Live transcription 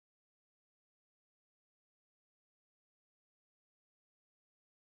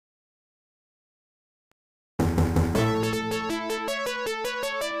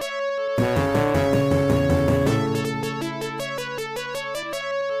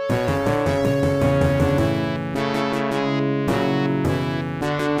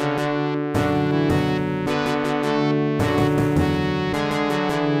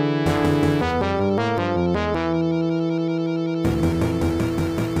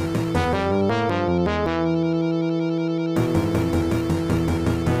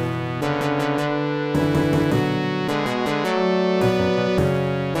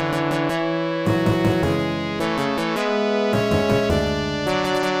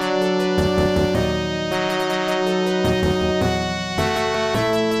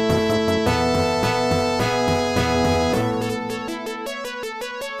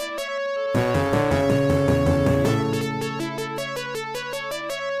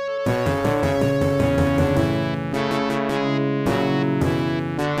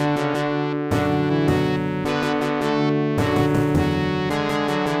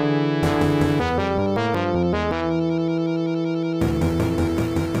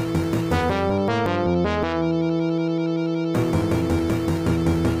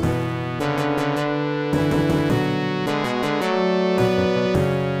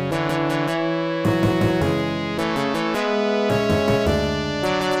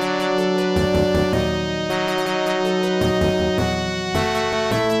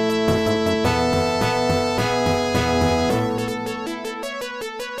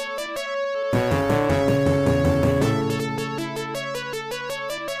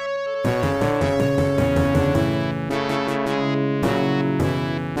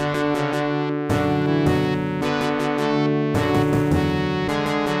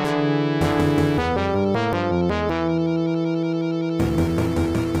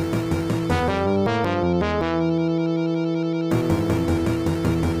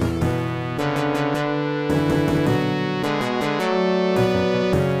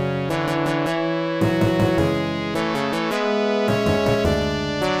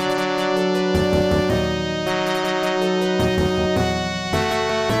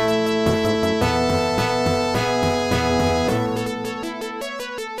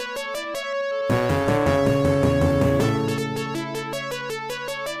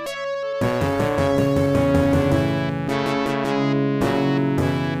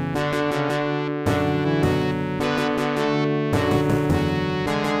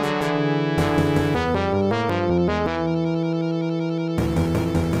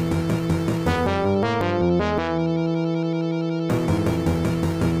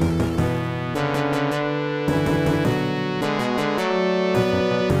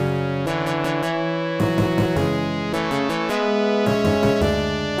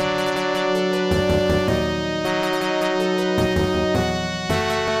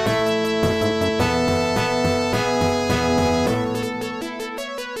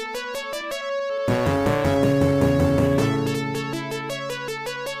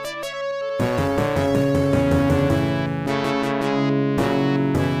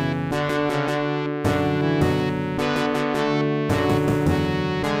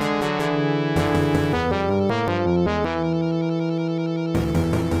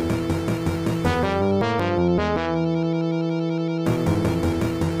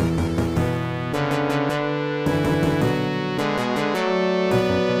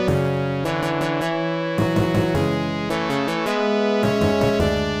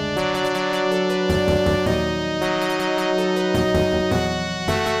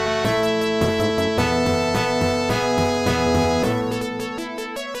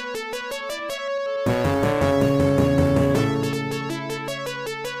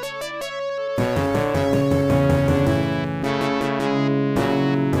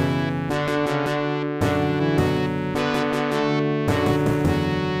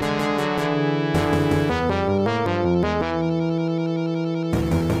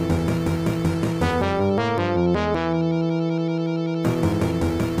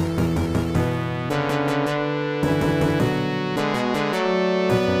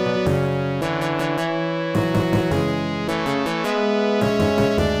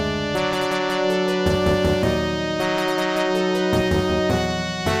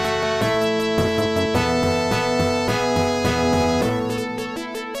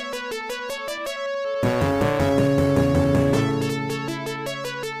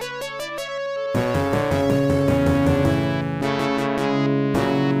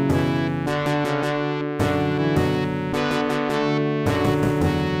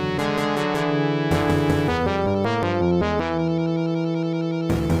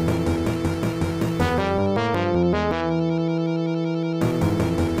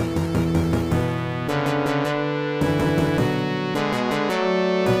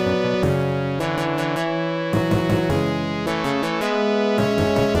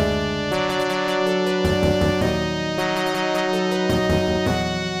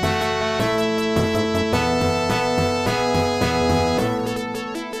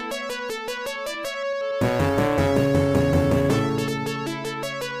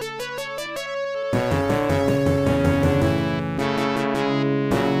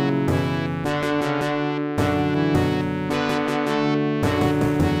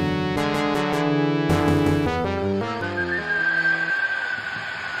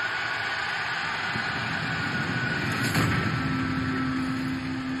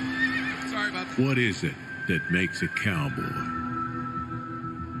What is it that makes a cowboy?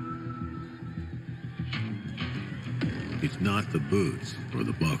 It's not the boots or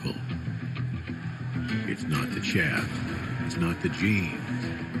the buckle. It's not the chaps. It's not the jeans.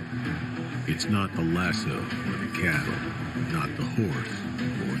 It's not the lasso or the cattle. Not the horse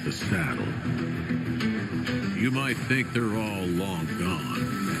or the saddle. You might think they're all long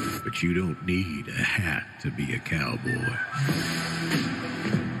gone, but you don't need a hat to be a cowboy.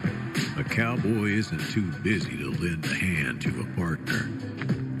 A cowboy isn't too busy to lend a hand to a partner.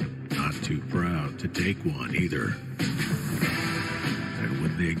 Not too proud to take one either. And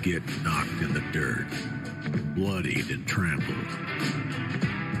when they get knocked in the dirt, bloodied and trampled,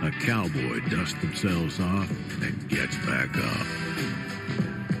 a cowboy dusts themselves off and gets back up.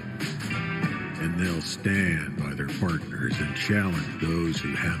 And they'll stand by their partners and challenge those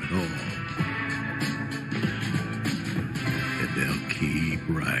who have it all. And they'll keep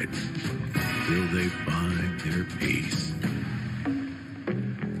riding till they find their peace.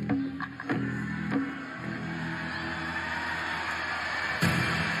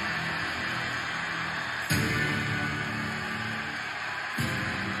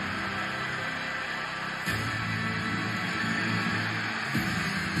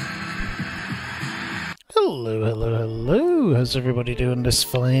 Hello, hello, hello. How's everybody doing this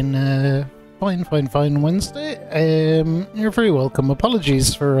fine Wednesday? You're very welcome.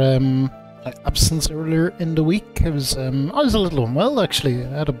 Apologies for my absence earlier in the week. I was a little unwell actually. I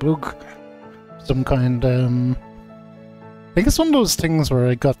had a bug of some kind. I think it's one of those things where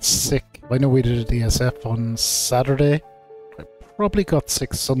I got sick. I know we did a DSF on Saturday. I probably got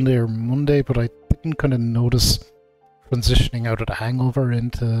sick Sunday or Monday, but I didn't kind of notice transitioning out of the hangover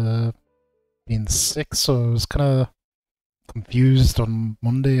into being sick, so I was kind of confused on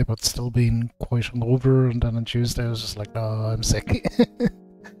Monday about still being quite hungover, and then on Tuesday I was just like, no, I'm sick.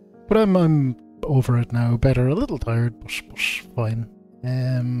 But I'm over it now, better, a little tired, but fine.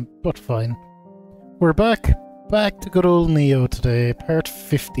 But fine. We're back to good old Nioh today, part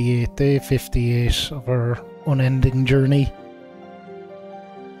 58, day 58 of our unending journey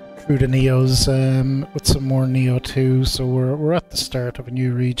through the Niohs, with some more Nioh 2, so we're at the start of a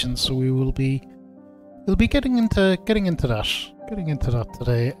new region, so we'll be getting into that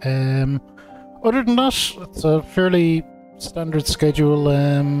today. Other than that, it's a fairly standard schedule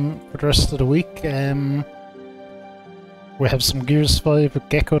for the rest of the week. We have some Gears 5 with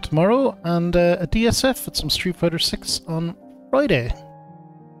Gecko tomorrow, and a DSF with some Street Fighter 6 on Friday.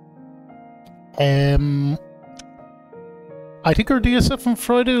 I think our DSF on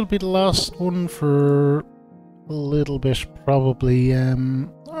Friday will be the last one for a little bit, probably.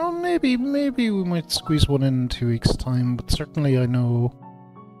 Or maybe we might squeeze one in 2 weeks' time, but certainly I know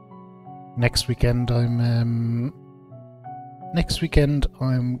next weekend I'm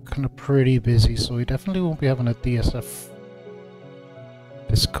kind of pretty busy, so we definitely won't be having a DSF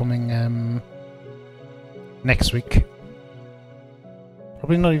this coming next week.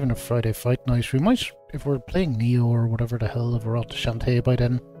 Probably not even a Friday fight night. We might, if we're playing Nioh or whatever the hell, if we're out to Shantae by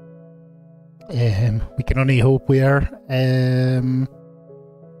then. We can only hope we are.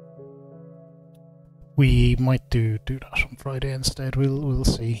 We might do that on Friday instead. We'll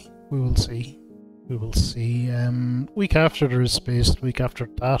see. We will see. Week after there is space. The week after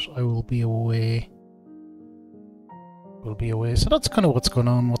that I will be away. So that's kind of what's going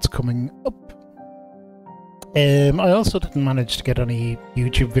on, what's coming up. I also didn't manage to get any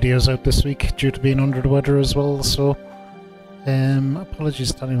YouTube videos out this week due to being under the weather as well, so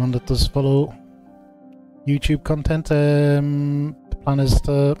apologies to anyone that does follow YouTube content. The plan is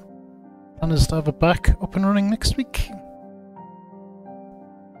to have it back up and running next week.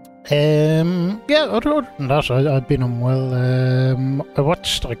 Yeah, other than that, I've been unwell.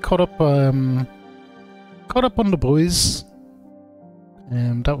 I caught up on The Boys.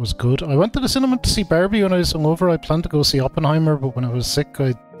 That was good. I went to the cinema to see Barbie when I was hungover. I planned to go see Oppenheimer, but when I was sick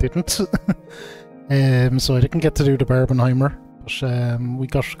I didn't. So I didn't get to do the Barbenheimer. But we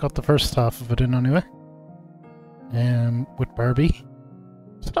got the first half of it in anyway. With Barbie.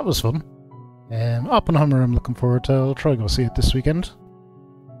 So that was fun. Oppenheimer I'm looking forward to. I'll try to go see it this weekend.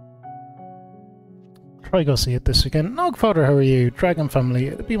 Nogfather, how are you? Dragon family,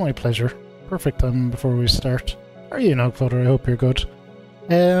 it'd be my pleasure. Perfect time before we start. How are you, Nogfather? I hope you're good.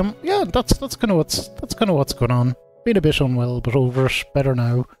 Yeah, that's kind of what's going on. Been a bit unwell, but over it, better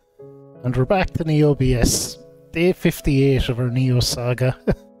now. And we're back to Nioh BS. Day 58 of our Nioh saga.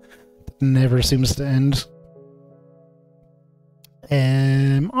 That never seems to end.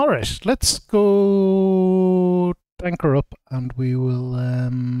 Alright, let's go anchor up and we will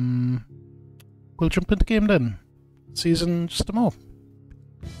we'll jump into game then. See you in just a mo.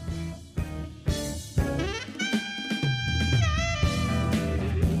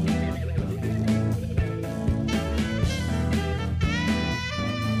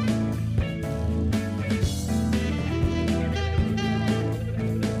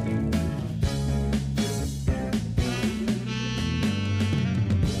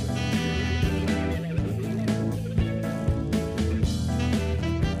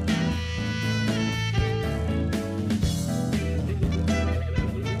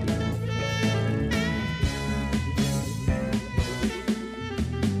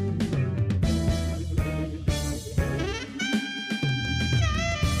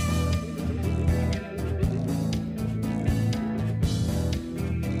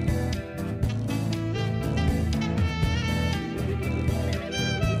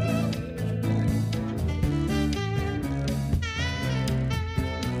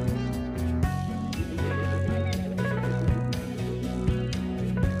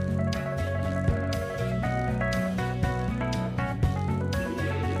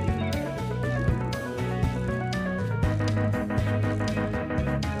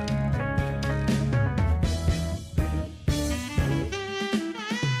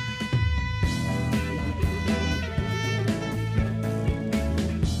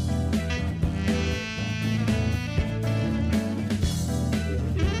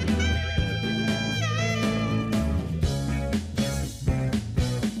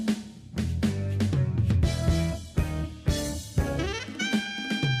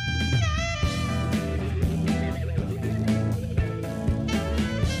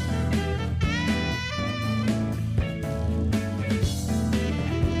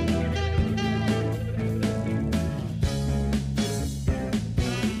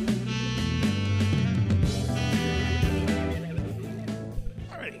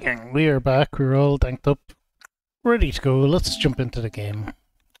 Alright, gang, we are back. We're all danked up, ready to go. Let's jump into the game.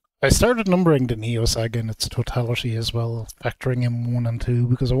 I started numbering the Nioh saga in its totality as well, factoring in 1 and 2,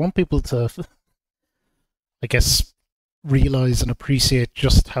 because I want people to, I guess, realise and appreciate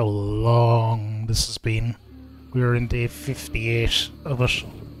just how long this has been. We're in day 58 of it.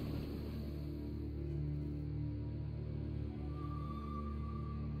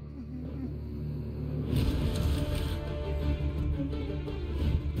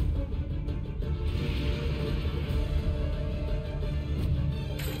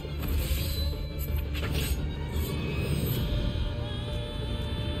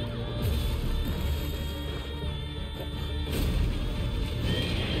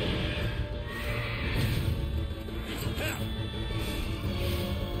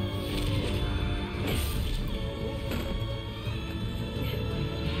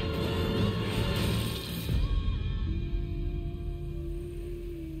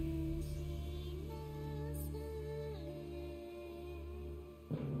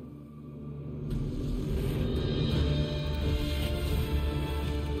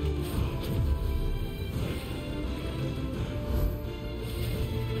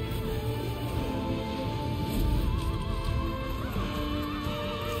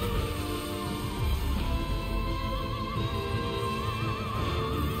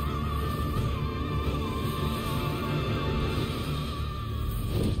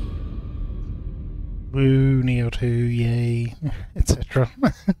 Woo, Nioh 2, yay, etc.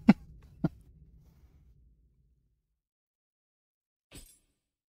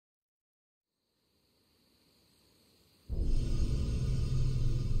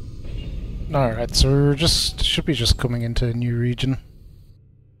 Alright, so we're should be just coming into a new region.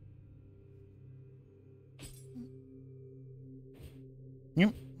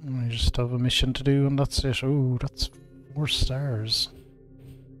 Yep, I just have a mission to do and that's it. Oh, that's 4 stars.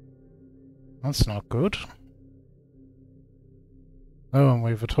 That's not good. Oh, and we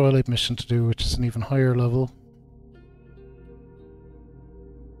have a toilet mission to do, which is an even higher level.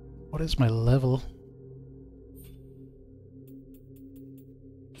 What is my level?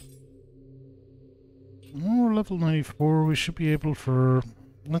 Oh, level 94, we should be able for...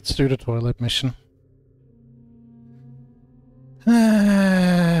 Let's do the toilet mission. Alright.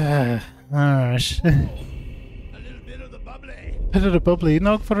 Bit of the bubbly.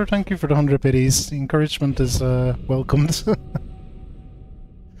 No, further thank you for the 100 biddies. The encouragement is welcomed.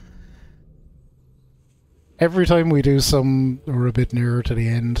 Every time we do some, we're a bit nearer to the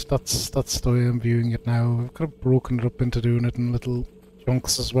end. That's the way I'm viewing it now. I've kind of broken it up into doing it in little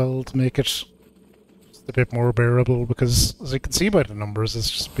chunks as well to make it just a bit more bearable, because as you can see by the numbers,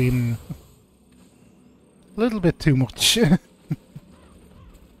 it's just been a little bit too much.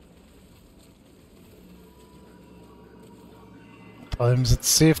 Times it's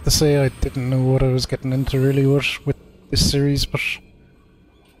safe to say I didn't know what I was getting into really with this series, but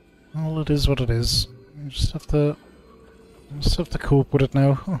well, it is what it is. You just have to cope with it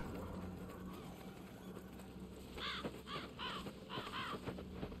now. Huh.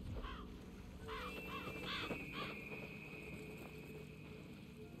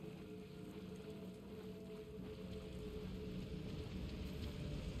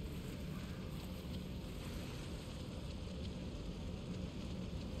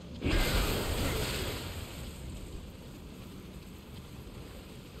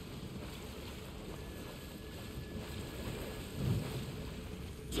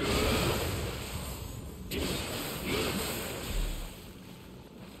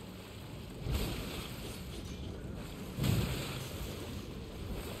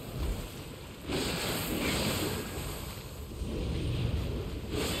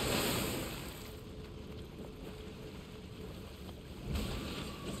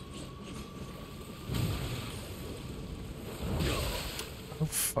 Oh,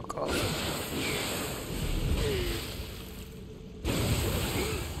 fuck off.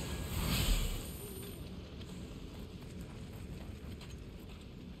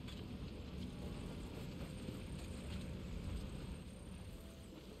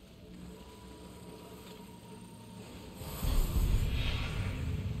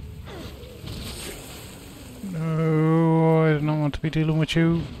 No, I don't want to be dealing with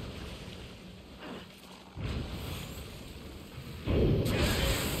you.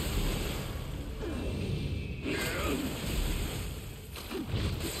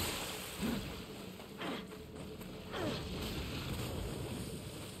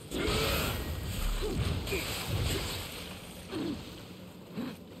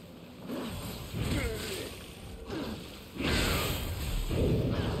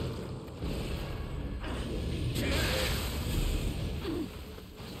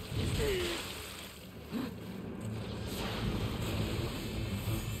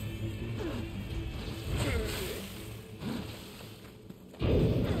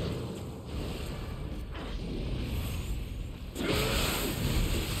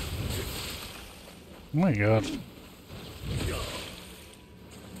 Oh my god.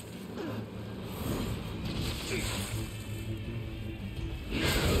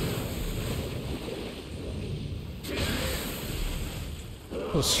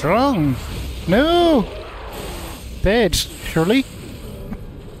 So strong. No! Dead, surely?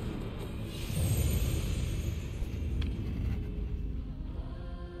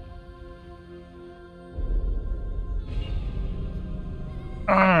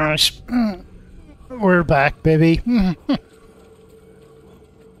 Ah, we're back, baby.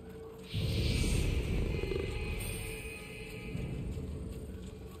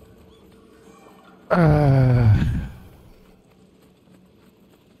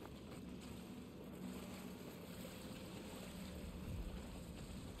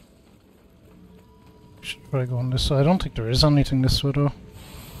 Should probably go on this side. I don't think there is anything this way though.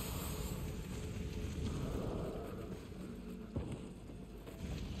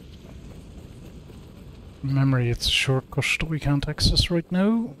 From memory, it's a shortcut that we can't access right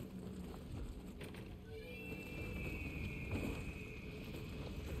now.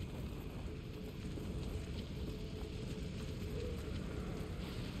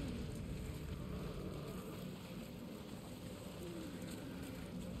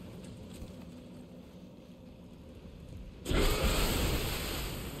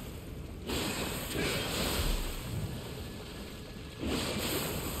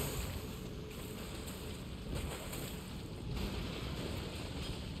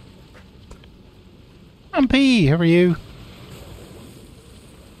 MP, how are you?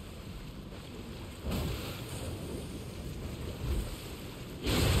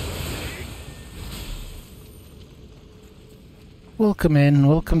 Welcome in,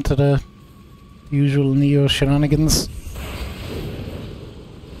 welcome to the usual Nioh shenanigans.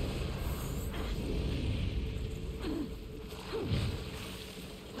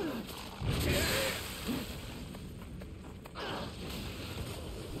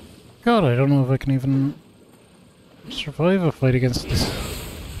 God, I don't know if I can even survive a fight against this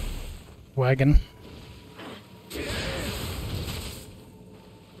wagon.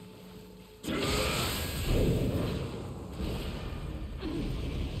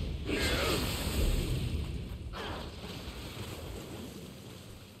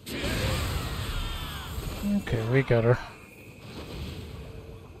 Okay, we got her.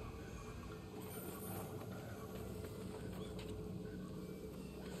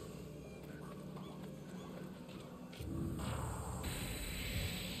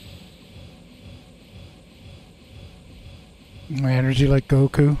 My energy like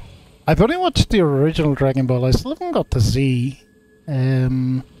Goku. I've only watched the original Dragon Ball. I still haven't got to Z.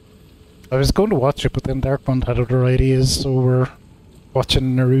 I was going to watch it, but then Darkbond had other ideas, so we're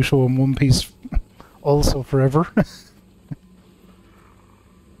watching Naruto and One Piece also forever.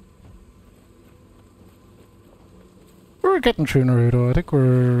 We're getting through Naruto. I think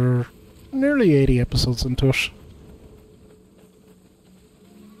we're nearly 80 episodes into it.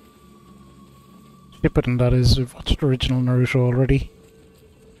 Shippuden, that is. We've watched original Naruto already.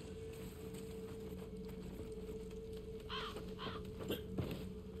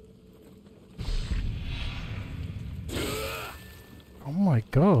 Oh my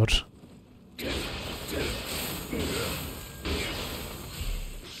god.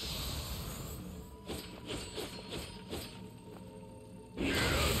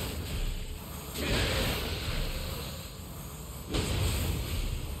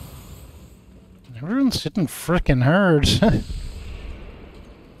 Everyone's hitting frickin' hard.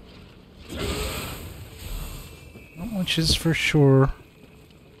 Not much is for sure.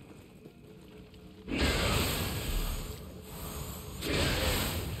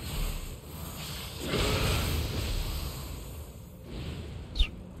 So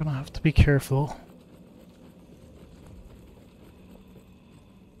we're gonna have to be careful.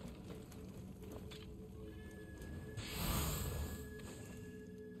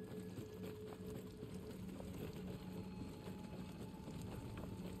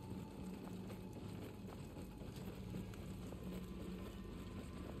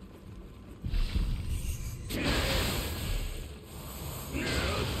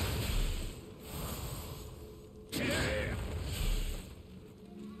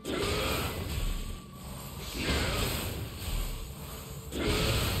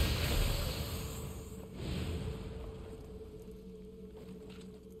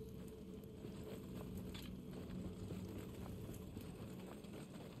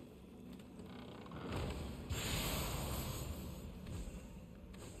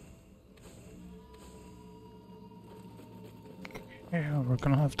 Yeah, we're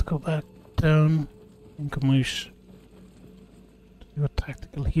gonna have to go back down. I think I might do a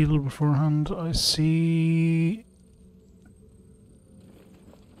tactical heal beforehand. I see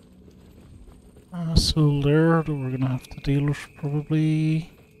a soul there that we're gonna have to deal with probably.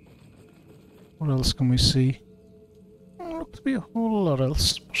 What else can we see? Look to be a whole lot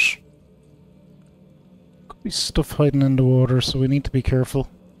else, but could be stuff hiding in the water, so we need to be careful.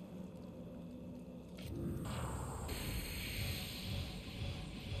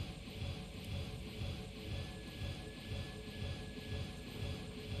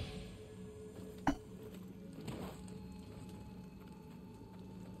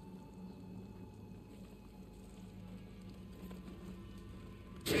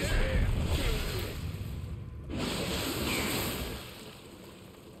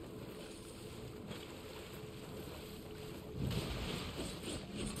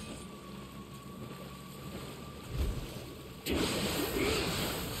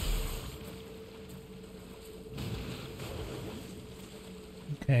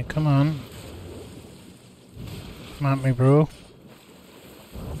 Okay, come on. Come at me, bro.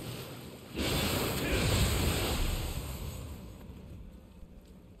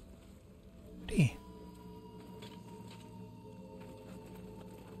 Ready.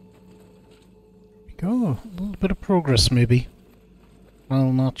 There we go. A little bit of progress, maybe.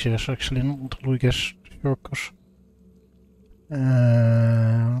 Well, not yet, actually, not until we get shortcut.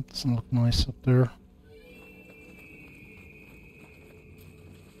 Doesn't look nice up there.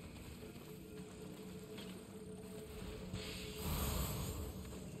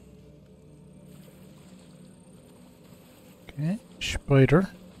 Okay, spider.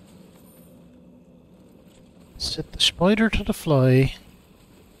 Set the spider to the fly.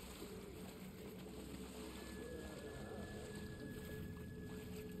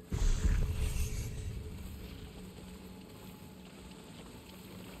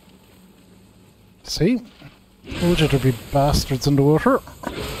 See? Told you there'd be bastards in the water.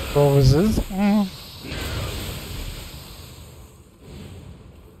 Always is.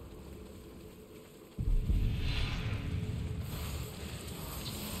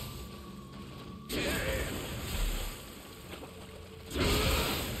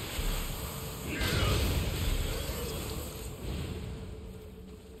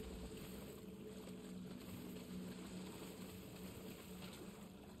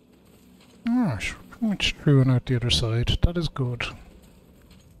 Ah, sure, pretty much through and out the other side. That is good.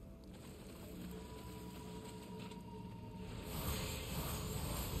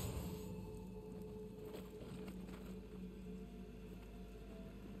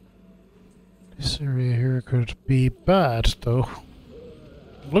 This area here could be bad, though.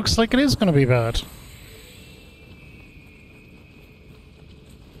 Looks like it is going to be bad.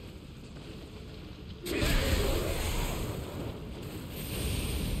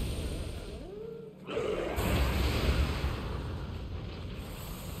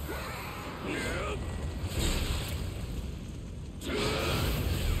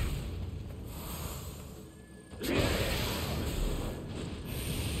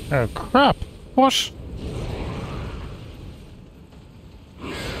 Oh crap! What?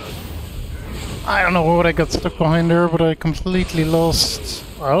 I don't know what I got stuck behind there, but I completely lost...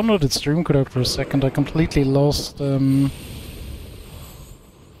 I don't know, did stream cut out for a second? I completely lost,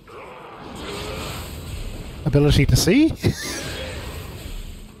 ability to see?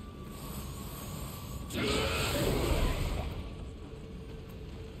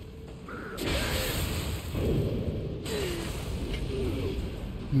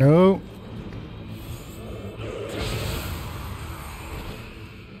 No.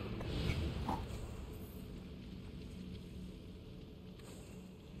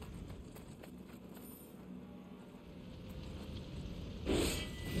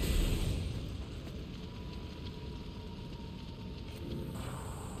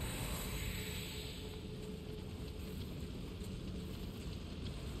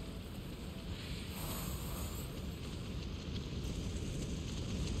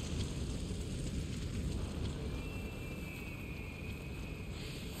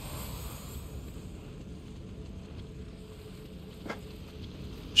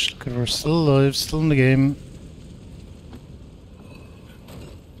 Because we're still alive, still in the game.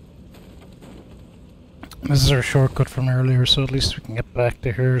 This is our shortcut from earlier, so at least we can get back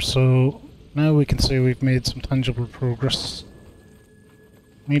to here. So now we can say we've made some tangible progress.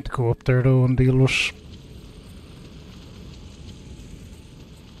 We need to go up there though and deal with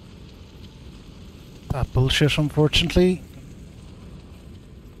that bullshit, unfortunately.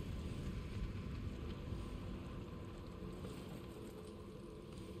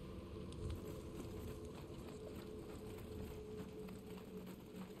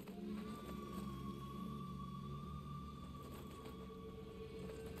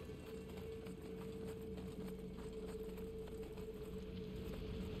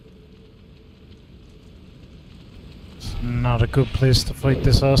 Not a good place to fight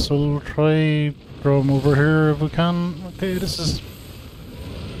this asshole. We'll try throw him over here if we can. Okay, this is a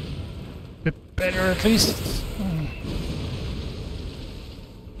bit better at least.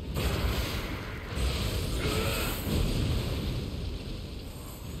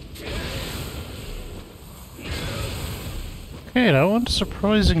 Okay, that went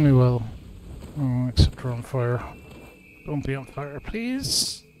surprisingly well. Oh, except we're on fire. Don't be on fire,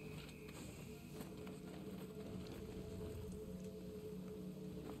 please.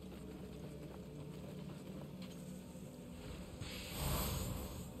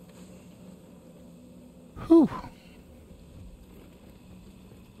 Whew.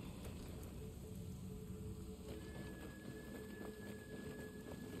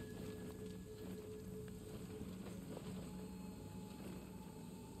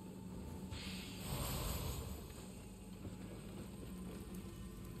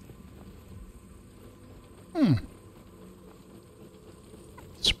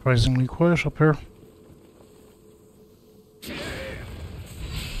 Surprisingly quiet up here.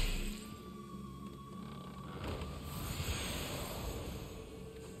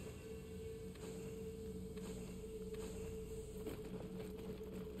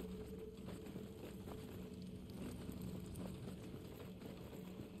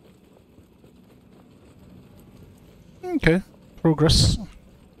 Okay, progress.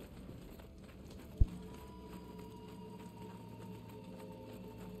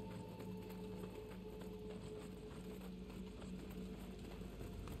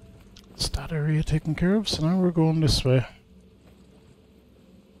 It's that area taken care of, so now we're going this way.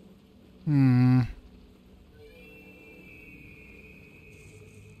 You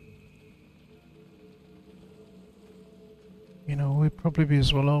know, we'd probably be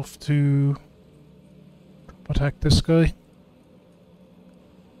as well off to attack this guy.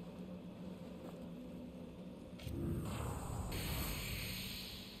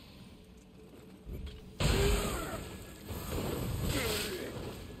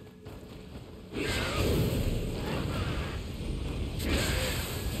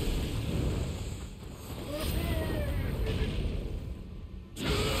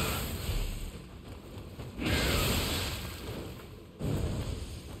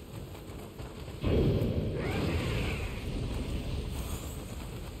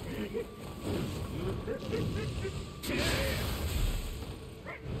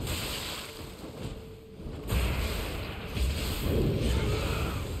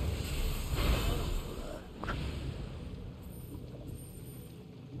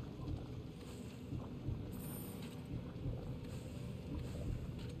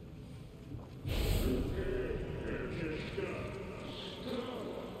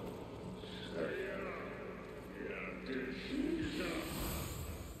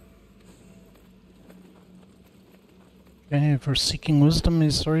 Okay, for seeking wisdom,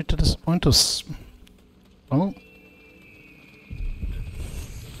 he's sorry to disappoint us. Oh.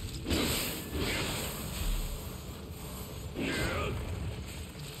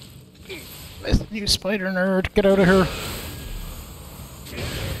 Listen, you spider nerd, get out of here.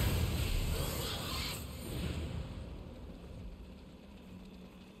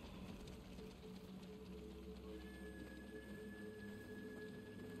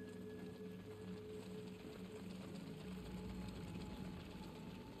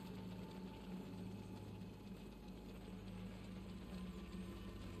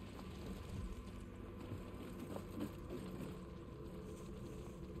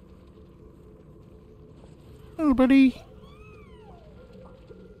 Oh, buddy.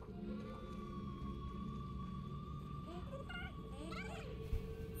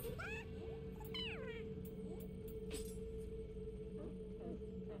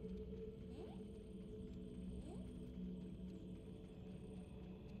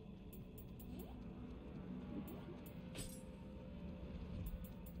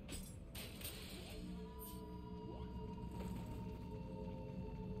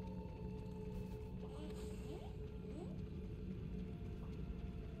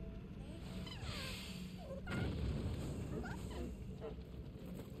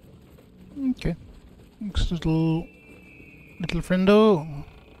 Okay. Next little friendo.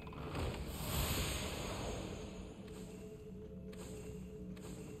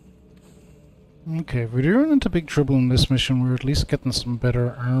 Okay, if we're running into big trouble in this mission, we're at least getting some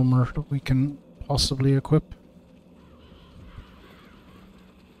better armor that we can possibly equip.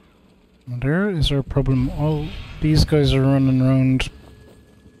 And there is our problem. All these guys are running around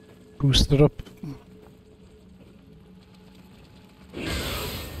boosted up.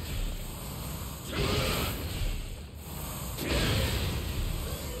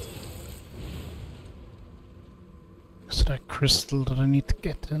 that crystal that I need to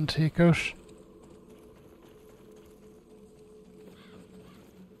get and take out.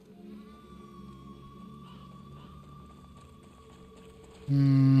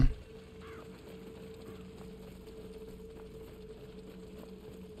 Hmm.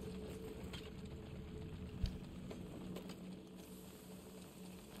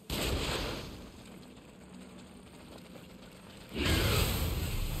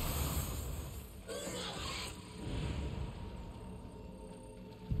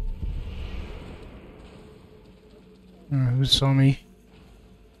 Who saw me?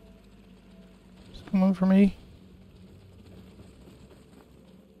 Just come over me.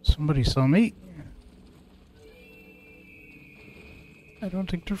 Somebody saw me. I don't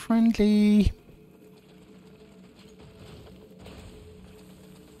think they're friendly.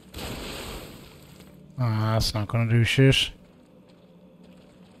 Ah, that's not gonna do shit.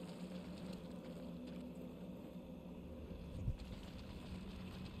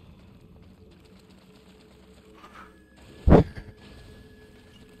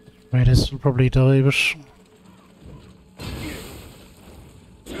 Right, this will probably die, but...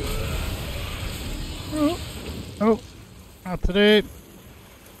 Oh, oh, not today.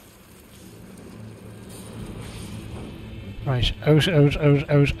 Right,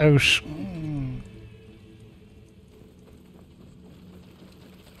 out.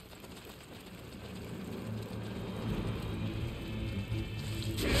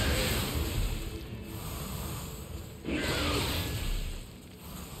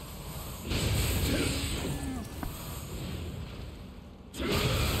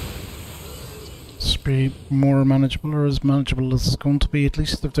 Be more manageable, or as manageable as it's going to be, at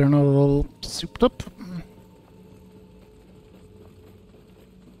least if they're not all souped up.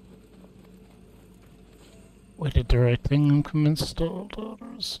 We did the right thing, I'm convinced all the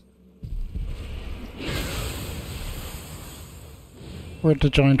others. Where'd the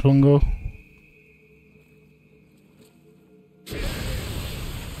giant one go?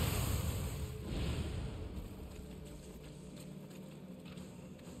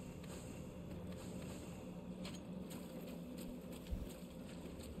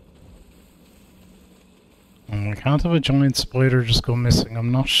 I can't have a giant spider just go missing.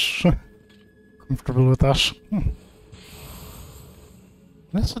 I'm not comfortable with that.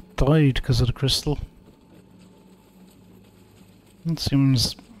 Unless it died because of the crystal. It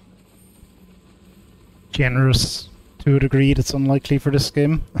seems generous to a degree that's unlikely for this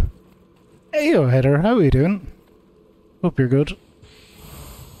game. Hey, Heather, how are you doing? Hope you're good.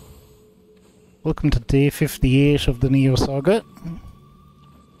 Welcome to day 58 of the Nioh saga.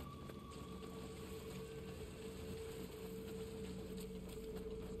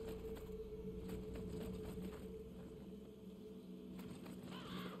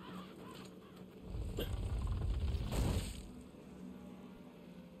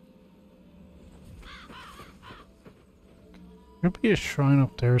 There'll be a shrine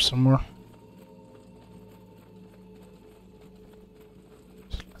up there somewhere.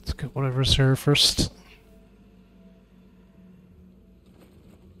 So let's get whatever's here first.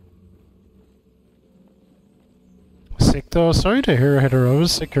 Sick though, sorry to hear, Heather. I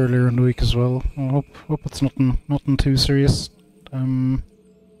was sick earlier in the week as well. I hope it's nothing too serious. Some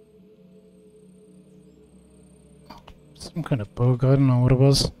kind of bug, I don't know what it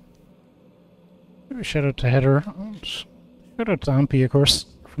was. Maybe shout out to Heather. Shout out to Ampy, of course,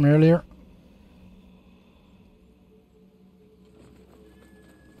 from earlier.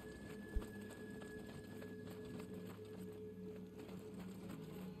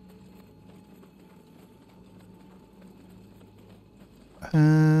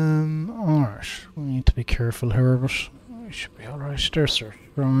 Alright, we need to be careful here, but we should be alright. There's our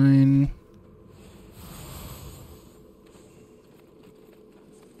shrine.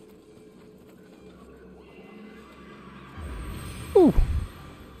 Ooh.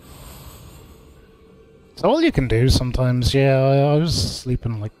 It's all you can do sometimes, yeah, I was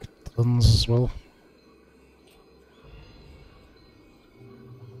sleeping like tons as well.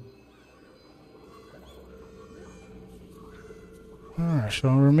 Alright,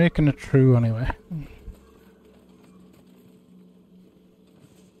 so we're making it through anyway.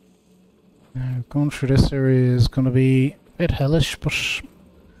 Now, going through this area is going to be a bit hellish, but...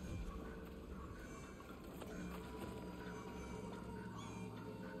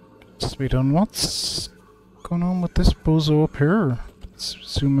 to be done. What's going on with this bozo up here? It's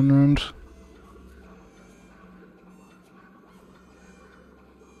zooming around.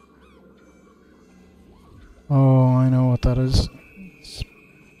 Oh, I know what that is.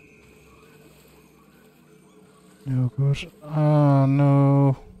 No good. Ah,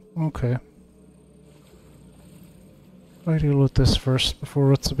 no. Okay. I deal with this first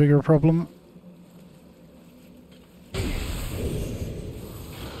before it's a bigger problem.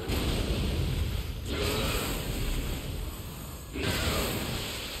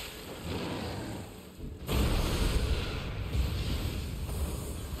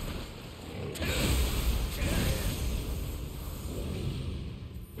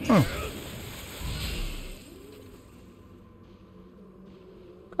 Oh.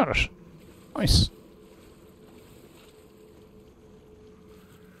 Got it. Nice.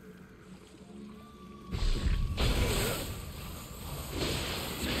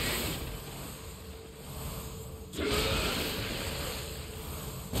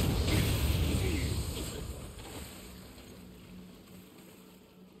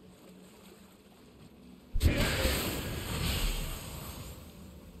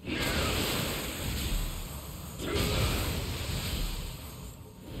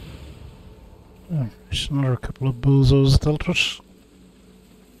 Oh, there's another couple of bozos dealt with.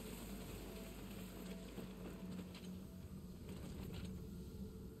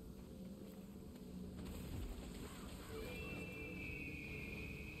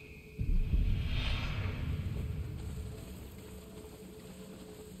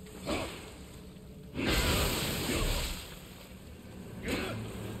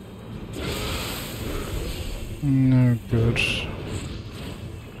 No good.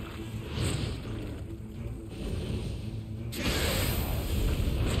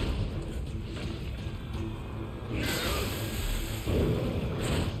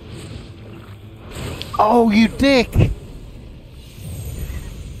 Oh, you dick!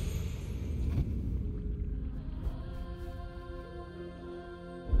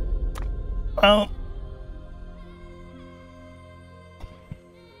 Well,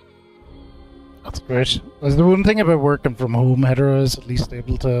 that's great. That's the one thing about working from home. Heather is at least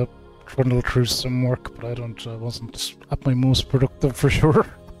able to trundle through some work, but I wasn't at my most productive for sure.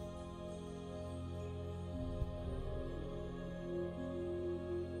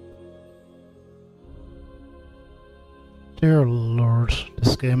 Dear Lord,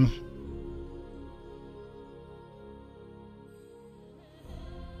 this game.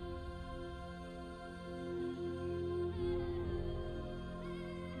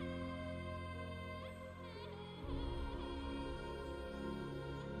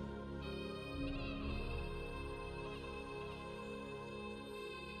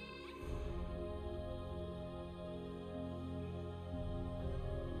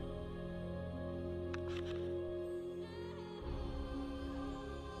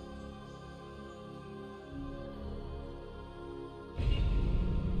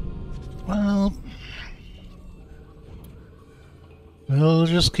 Well, we'll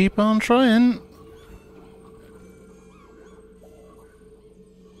just keep on trying.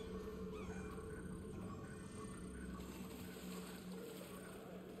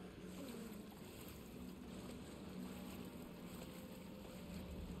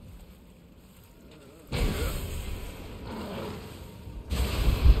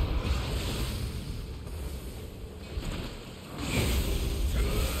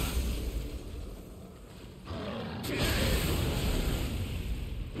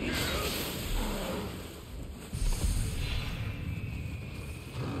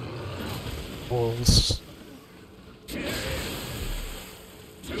 Walls.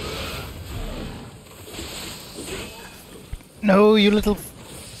 No, you little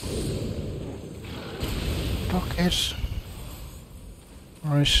fuckhead.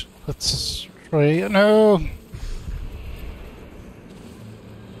 Right, let's try. No!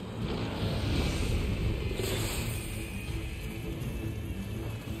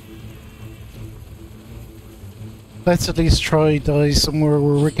 Let's at least try die somewhere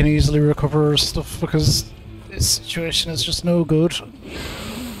where we can easily recover our stuff, because this situation is just no good.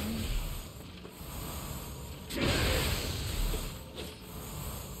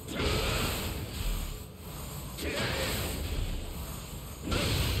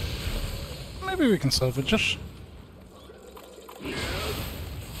 Maybe we can salvage it.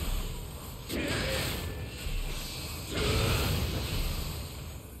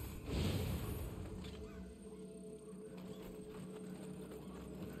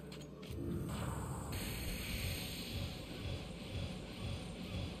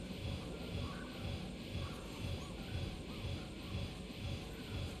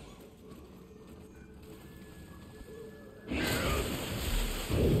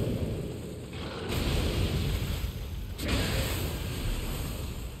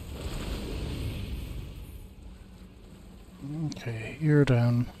 Okay, you're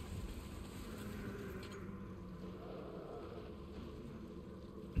down.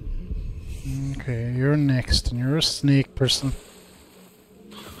 Okay, you're next, and you're a snake person.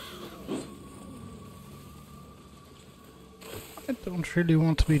 I don't really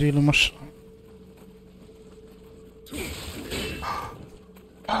want to be dealing with...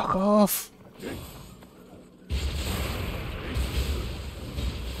 Fuck off!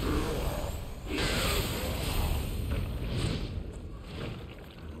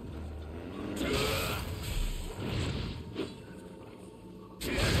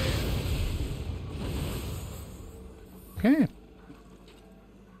 Okay.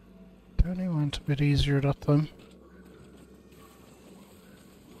 Definitely went a bit easier that time.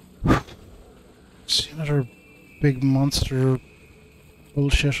 See another big monster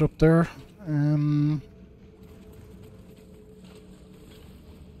bullshit up there. Oh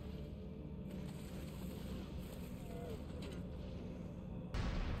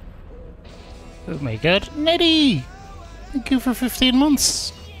my god, Nettie! Thank you for 15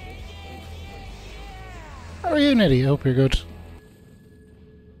 months! How are you, Nettie? I hope you're good.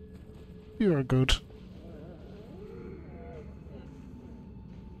 You are good.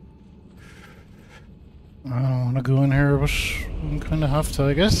 I don't want to go in here, but I'm kind of have to,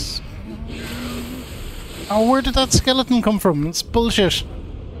 I guess. Oh, where did that skeleton come from? It's bullshit.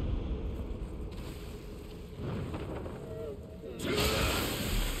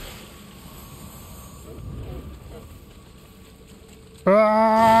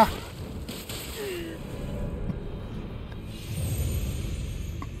 Ah!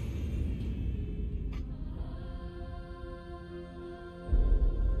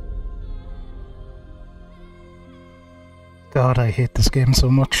 God, I hate this game so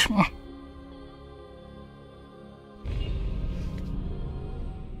much.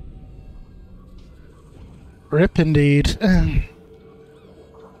 Rip indeed.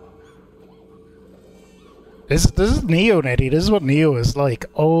 This is Nioh, Nettie. This is what Nioh is like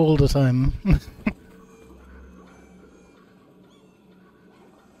all the time.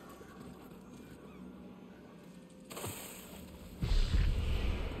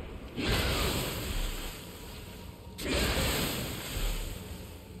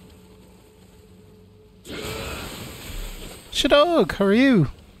 Shadog, how are you?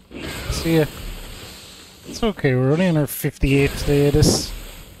 See ya. It's okay, we're only on our 58th day of this.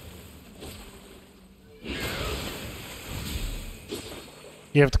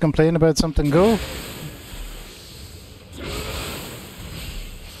 You have to complain about something, go.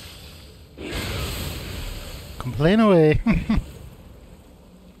 Complain away.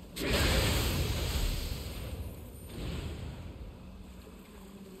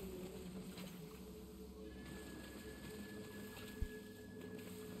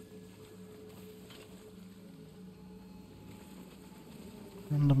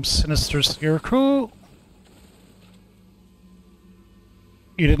 Random sinister scarecrow.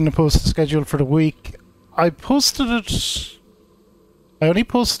 You didn't post the schedule for the week. I posted it. I only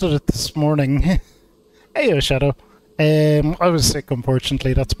posted it this morning. Hey, Shadow. I was sick,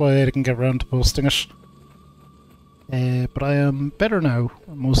 unfortunately. That's why I didn't get around to posting it. But I am better now.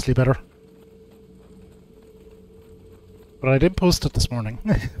 Mostly better. But I did post it this morning.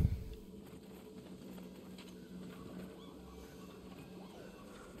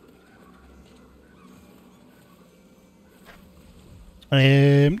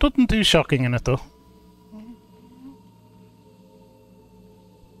 Nothing too shocking in it though.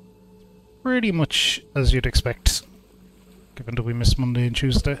 Pretty much as you'd expect, given that we missed Monday and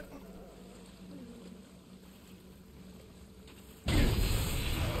Tuesday.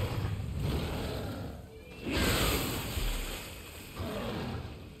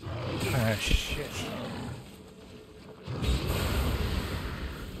 Ah, shit.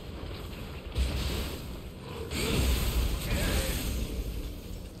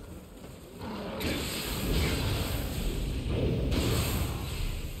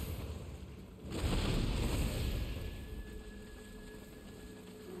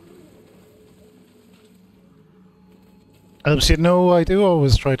 See, no, I do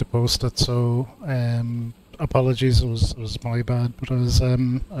always try to post it, so apologies, it was my bad, but I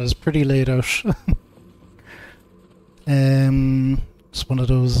was pretty laid out. It's one of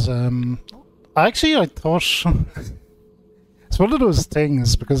those. Actually, I thought it's one of those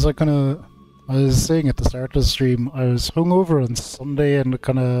things because I was saying at the start of the stream, I was hungover on Sunday and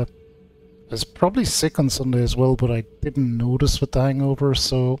I was probably sick on Sunday as well, but I didn't notice with the hangover,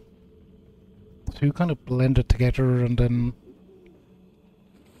 so. The two kind of blended together, and then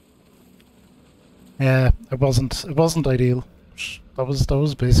yeah, it wasn't ideal. That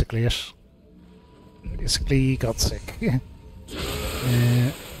was basically it. Basically, got sick.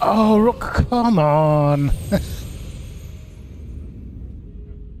 Oh, Rook, come on!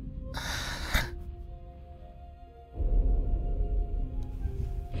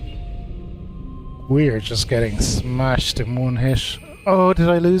 We're just getting smashed in one hit. Oh, did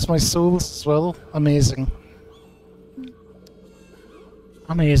I lose my souls as well? Amazing.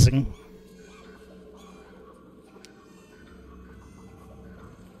 Amazing.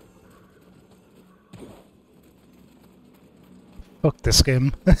 Fuck this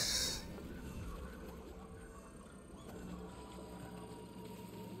game.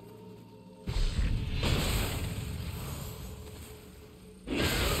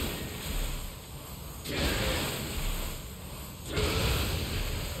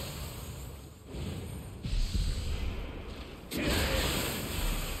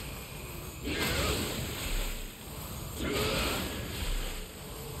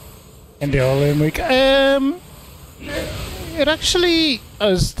 In the all-in week. It actually, I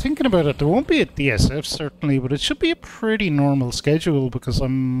was thinking about it, there won't be a DSF certainly, but it should be a pretty normal schedule because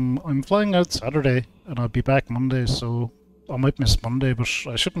I'm flying out Saturday and I'll be back Monday, so I might miss Monday, but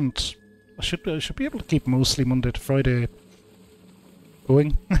I shouldn't. I should be able to keep mostly Monday to Friday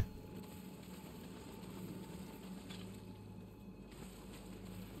going.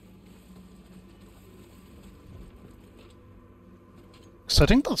 So I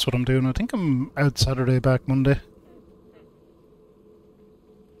think that's what I'm doing. I think I'm out Saturday, back Monday.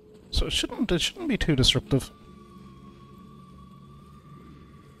 So it shouldn't be too disruptive.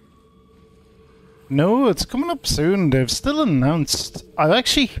 No, it's coming up soon. They've still announced. I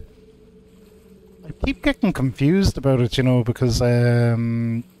keep getting confused about it, you know, because I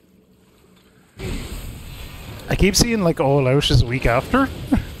keep seeing like All Out is a week after.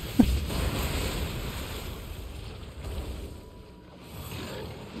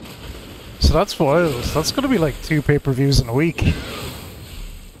 So that's wild. That's going to be like 2 pay-per-views in a week.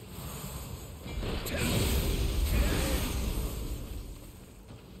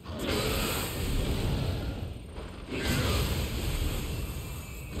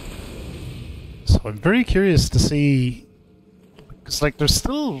 So I'm very curious to see, because like there's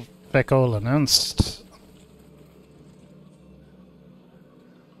still Beck all announced.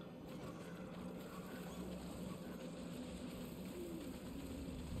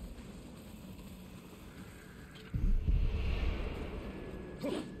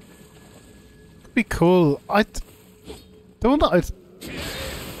 Be cool. Don't I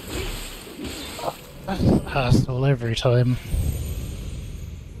hassle every time.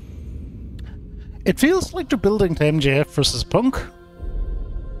 It feels like they're building to MJF versus Punk.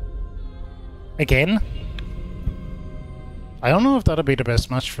 Again. I don't know if that'd be the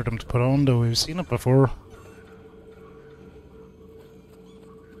best match for them to put on, though. We've seen it before.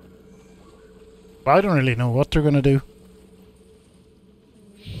 But I don't really know what they're gonna do.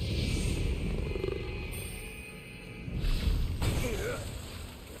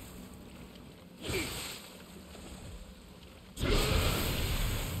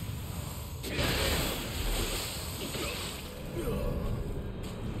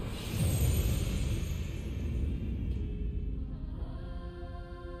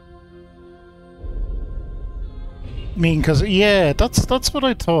 I mean, because yeah, that's what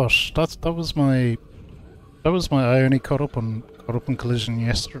I thought. That was my I only caught up on Collision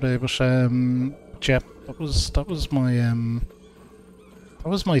yesterday, but yeah, that was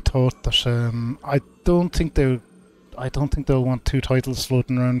my thought that I don't think they'll want 2 titles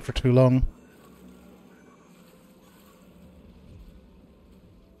floating around for too long.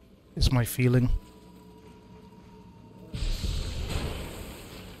 Is my feeling.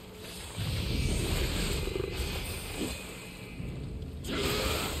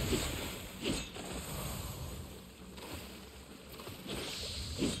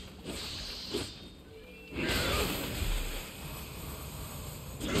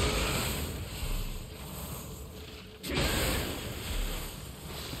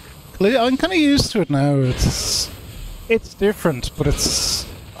 I'm kind of used to it now. It's different, but I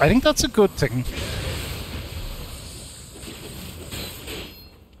think that's a good thing.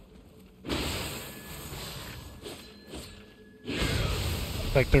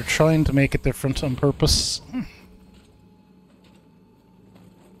 Like they're trying to make it different on purpose.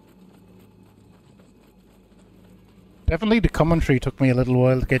 Definitely the commentary took me a little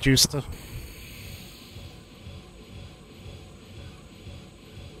while to get used to.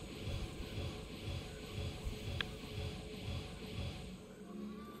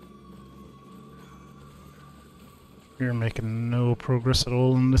 We're making no progress at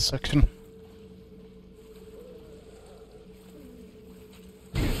all in this section.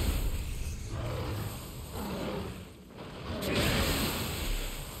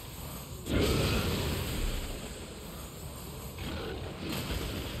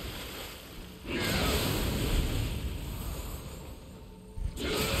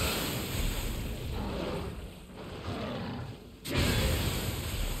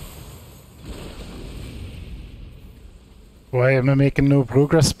 Why am I making no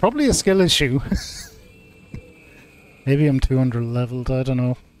progress? Probably a skill issue. Maybe I'm too under leveled, I don't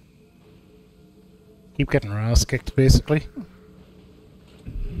know. Keep getting our ass kicked, basically.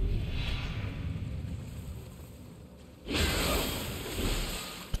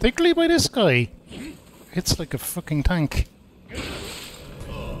 Particularly by this guy. Hits like a fucking tank.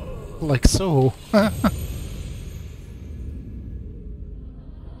 Like so.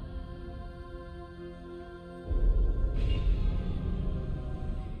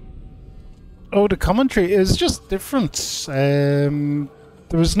 Oh, the commentary is just different. There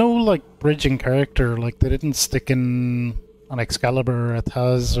was no, like, bridging character. Like, they didn't stick in an Excalibur, a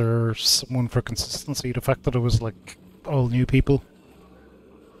Taz, or someone for consistency. The fact that it was, like, all new people.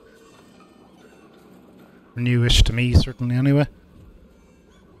 Newish to me, certainly, anyway.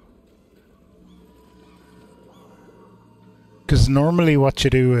 Because normally what you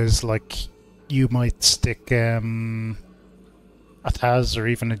do is, like, you might stick, a Taz or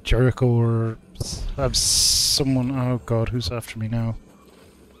even a Jericho or have someone... Oh god, who's after me now?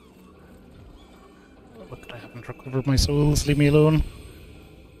 Look, I haven't recovered my souls, leave me alone.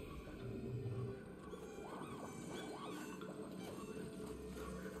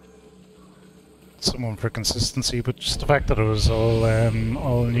 Someone for consistency, but just the fact that it was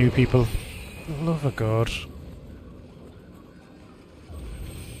all new people. Love of God.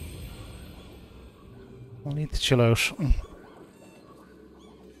 I'll need to chill out.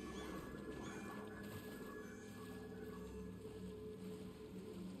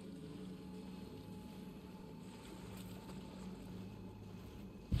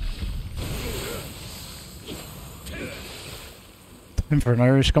 Time for an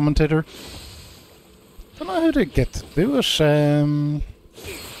Irish commentator. Don't know how to get to do it.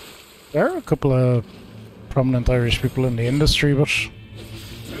 There are a couple of prominent Irish people in the industry, but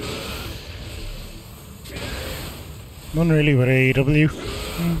none really with AEW.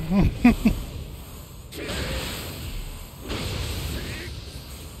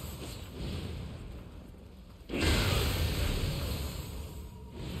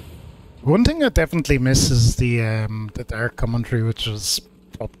 One thing I definitely miss is the dark commentary, which was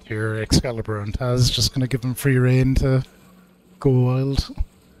top tier. Excalibur and Taz just gonna give them free rein to go wild.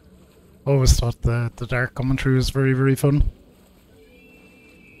 Always thought that the dark commentary was very, very fun.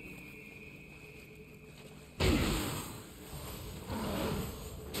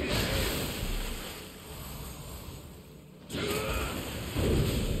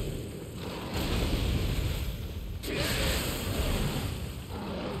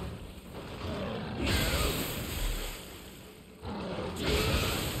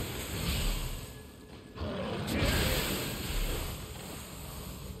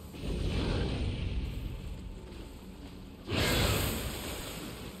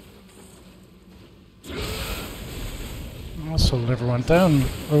 Also never went down.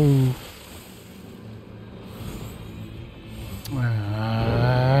 Oh.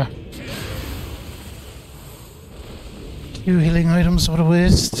 Two healing items, what a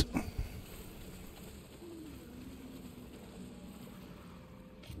waste.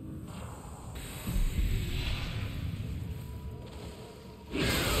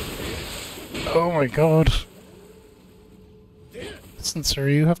 Oh my god. Listen, sir,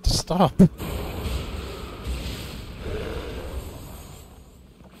 you have to stop.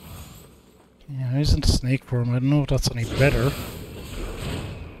 Yeah, he's into snake form. I don't know if that's any better.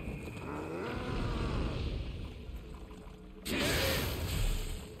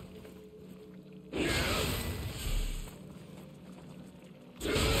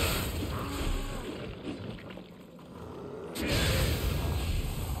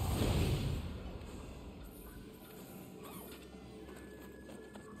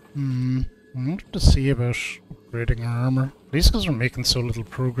 I wanted to see about upgrading our armor. These guys are making so little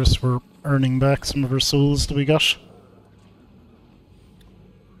progress, we're earning back some of our souls that we got.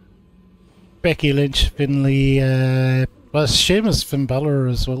 Becky Lynch, Finley, well, Sheamus, Finn Balor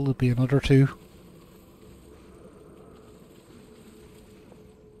as well would be another two.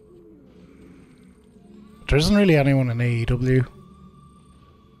 There isn't really anyone in AEW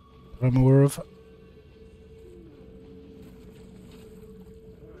that I'm aware of.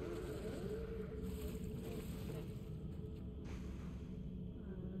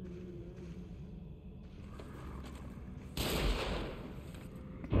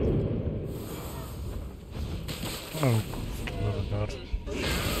 Oh, God.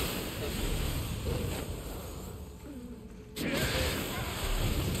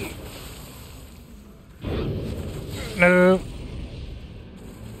 No.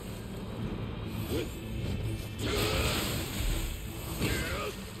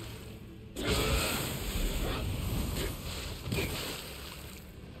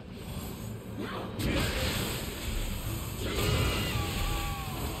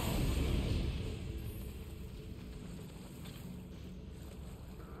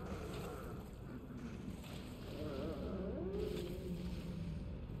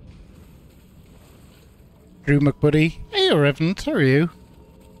 Drew McBuddy. Hey, Reverend, how are you?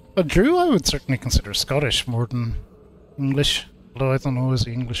 Drew, I would certainly consider Scottish more than English. Although I don't know, is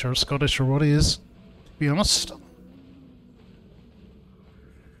he English or Scottish or what he is, to be honest.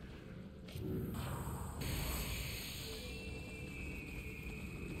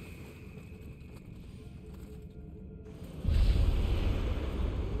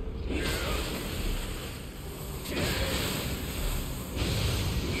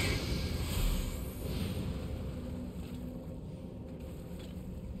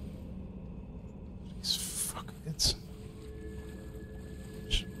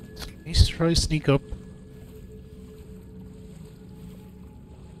 Let's try sneak up.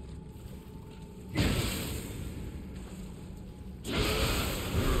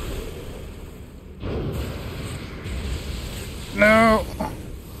 No.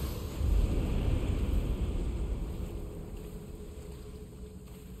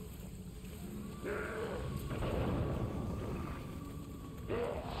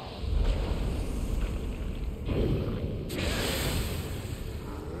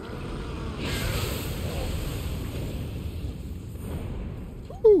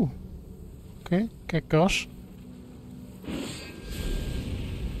 Okay, get got.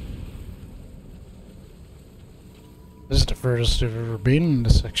 This is the furthest I've ever been in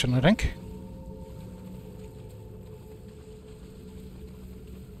this section, I think.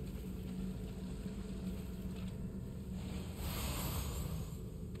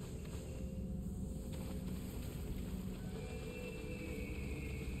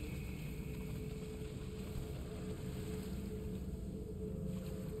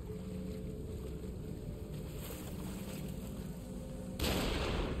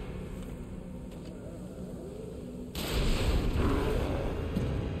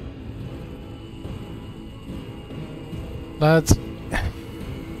 Lads, I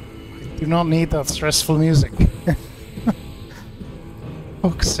do not need that stressful music.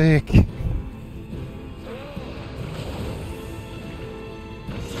 Fuck's sake.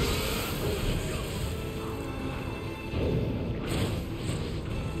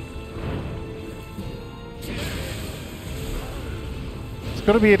 It's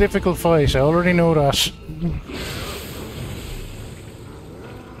gonna be a difficult fight, I already know that.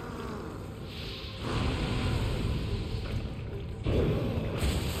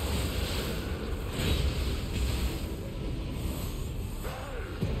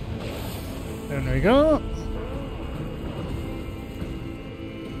 There we go.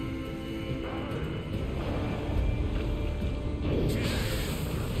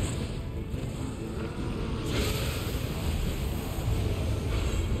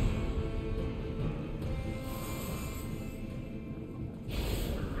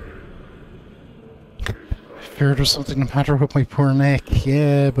 I fear there's something the matter with my poor neck.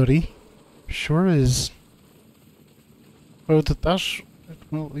 Yeah, buddy. Sure is. Oh, did that...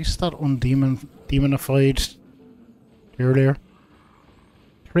 Well, at least that demonified earlier.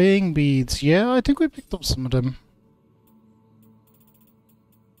 Praying beads. Yeah, I think we picked up some of them.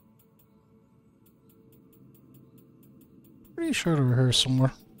 Pretty sure they were here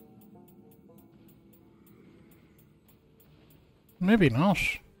somewhere. Maybe not.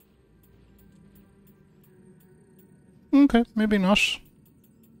 Okay, maybe not.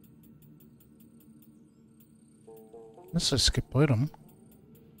 Unless I skip by them.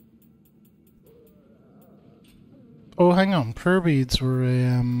 Oh, hang on. Prayer beads were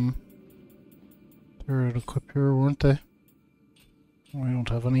a, they were an equip here, weren't they? Oh, I don't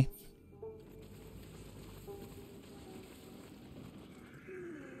have any.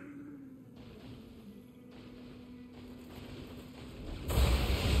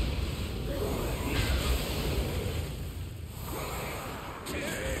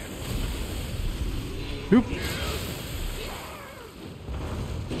 Oop!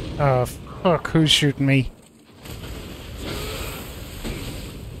 Oh, fuck, who's shooting me?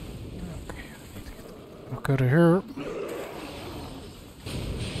 Out of here.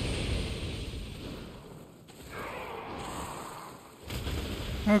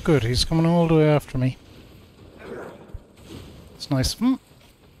 Oh good, he's coming all the way after me. It's nice of him.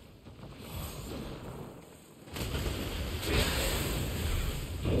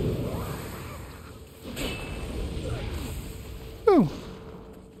 Ooh.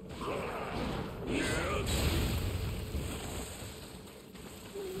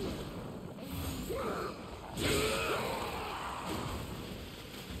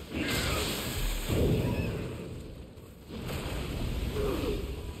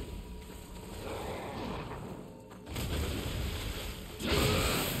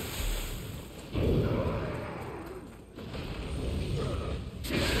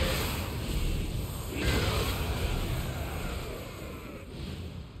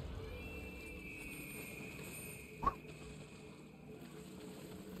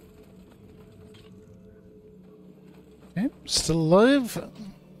 Okay, still alive.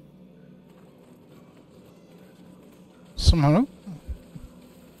 Somehow.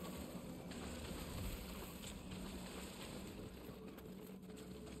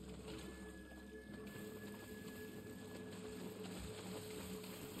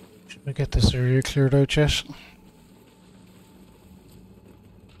 Should we get this area cleared out yet?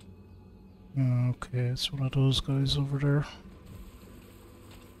 Okay, it's one of those guys over there.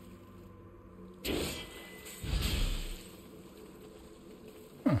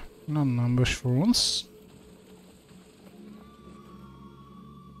 Huh, not an ambush for once.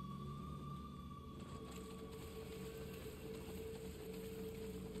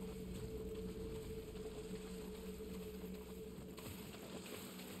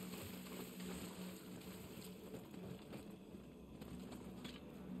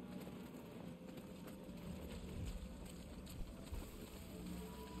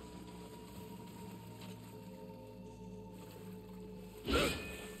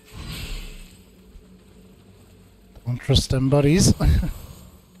 Don't trust them buddies.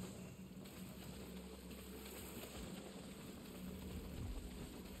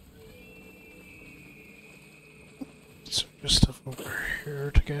 So just stuff over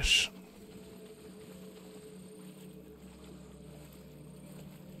here to get.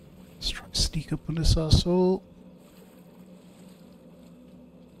 Let's try and sneak up on this asshole.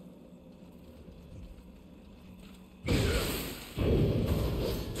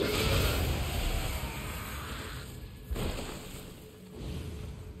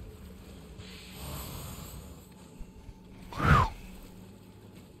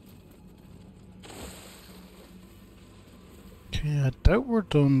 Okay, I doubt we're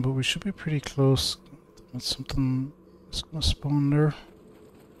done, but we should be pretty close. That's something that's gonna spawn there.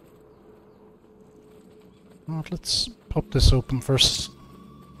 Well, let's pop this open first.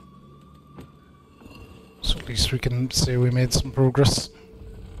 So at least we can say we made some progress.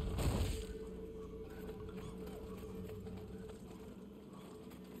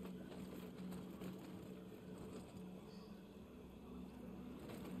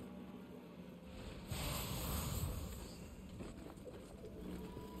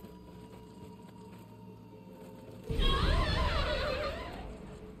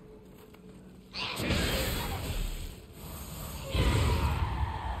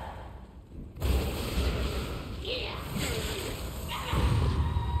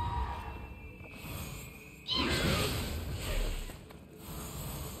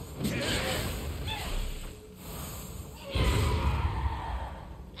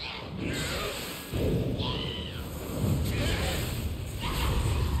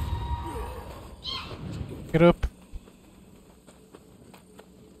 Get up.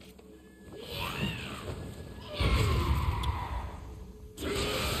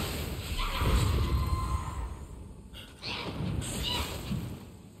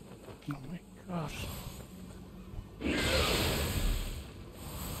 Oh my gosh.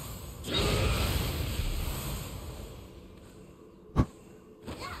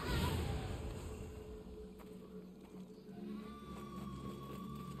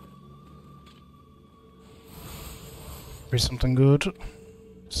 Here's something good,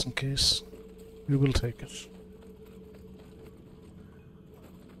 just in case. We will take it.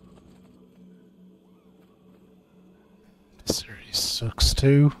 This area sucks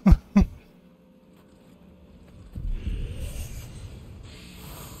too.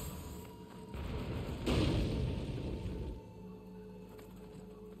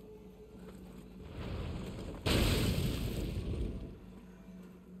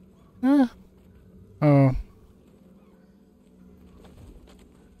 Oh.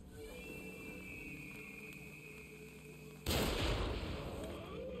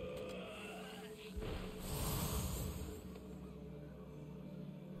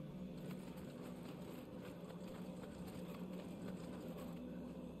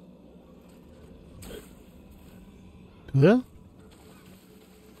 Yeah?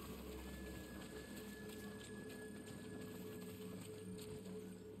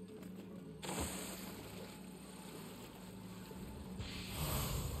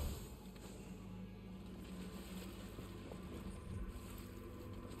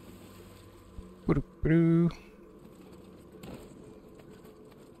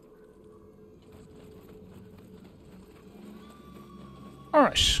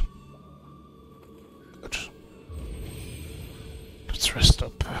 Alright. Good. Let's rest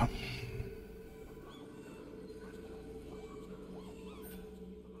up. I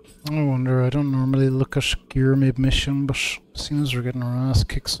wonder, I don't normally look at gear mid-mission, but seeing as we're getting our ass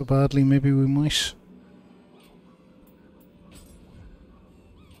kicked so badly, maybe we might.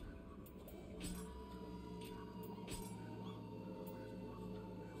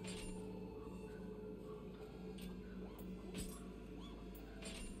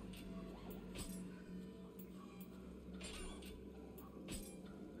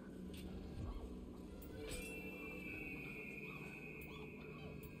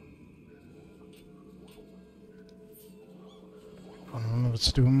 if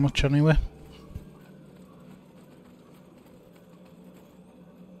it's doing much anyway.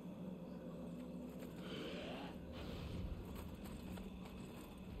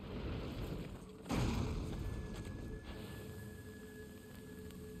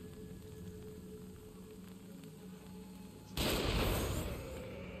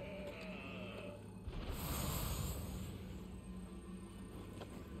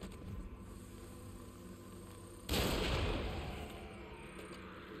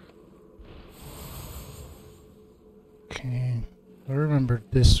 Okay, I remember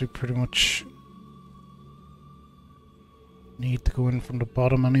this, we pretty much need to go in from the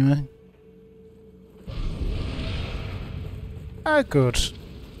bottom anyway. Ah, good.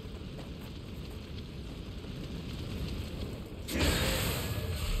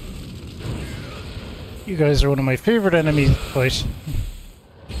 You guys are one of my favorite enemies to fight.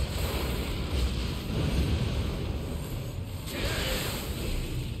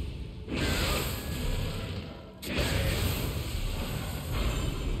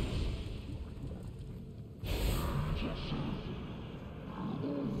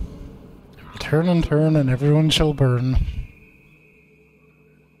 Turn and turn, and everyone shall burn.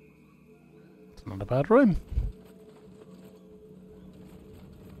 It's not a bad rhyme.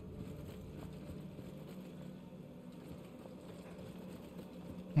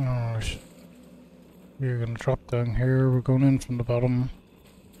 Alright. We're gonna drop down here. We're going in from the bottom.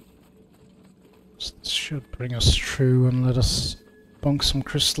 This should bring us through and let us bunk some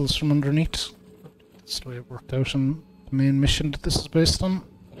crystals from underneath. That's the way it worked out in the main mission that this is based on.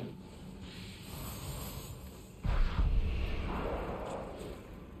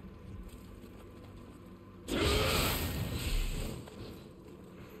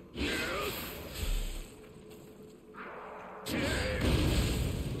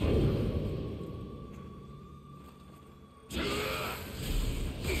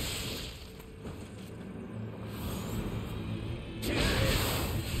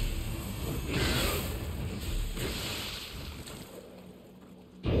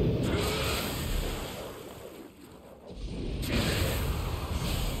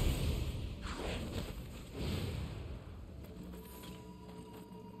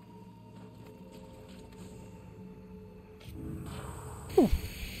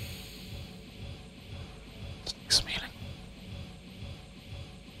 Smelling.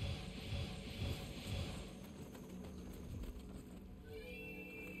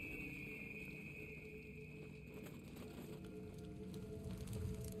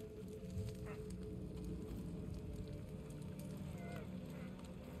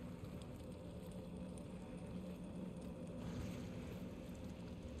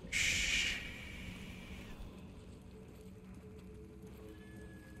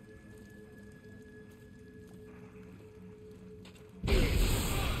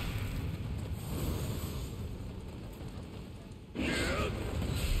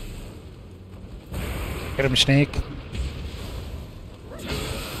 Get him, snake.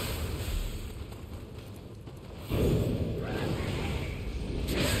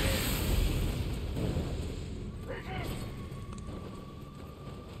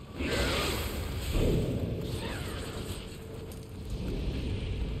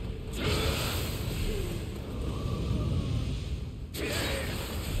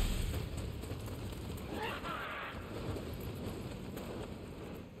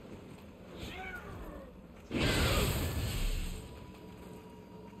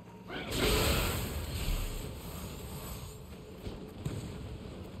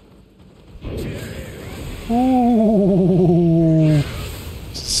 Ooh,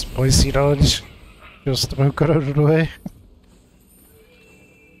 spicy dodge. Just about got out of the way.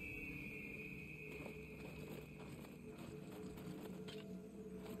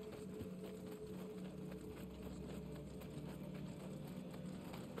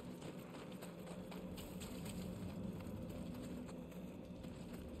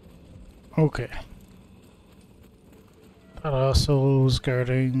 Okay. That asshole was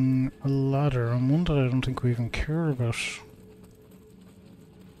guarding a ladder, and one that I don't think we even care about.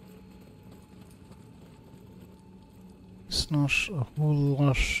 It's not a whole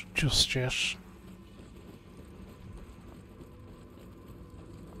lot just yet.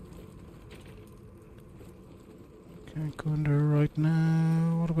 Can't go in there right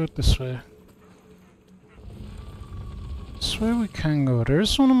now. What about this way? This way we can go.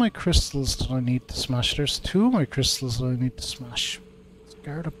 There's one of my crystals that I need to smash. There's two of my crystals that I need to smash. It's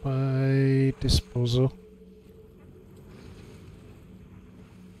guarded by Disposal.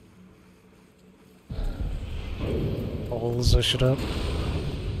 Balls I should have.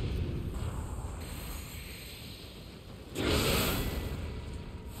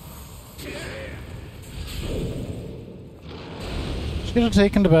 Should have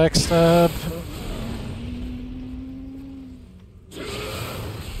taken the backstab.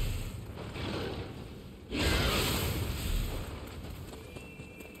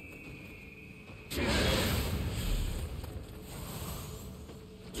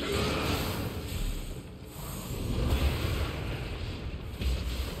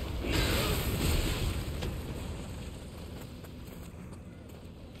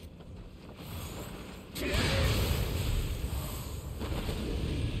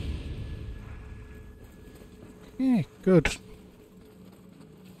 Okay, good.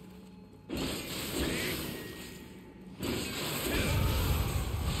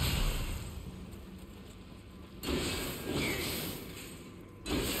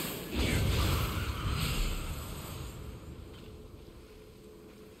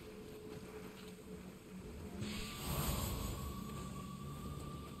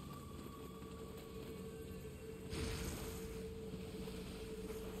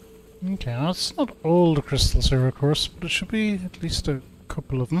 Okay, now it's not all the crystals here, of course, but it should be at least a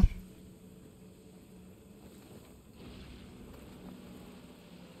couple of them.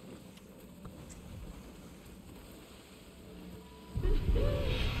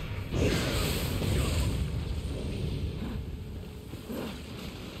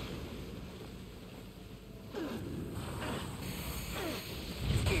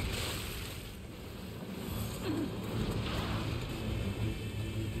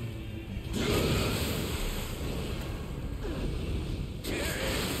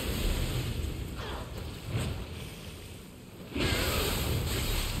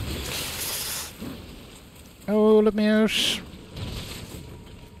 Oh, let me out.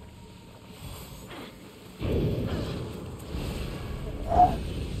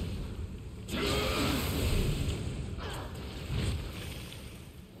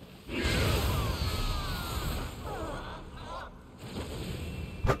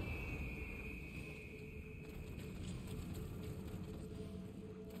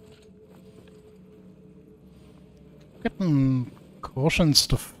 Getting caught and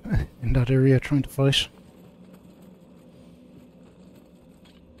stuff in that area trying to fight.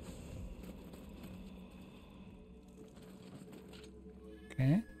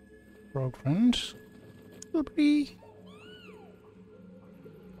 Okay, frog friend. Lovely.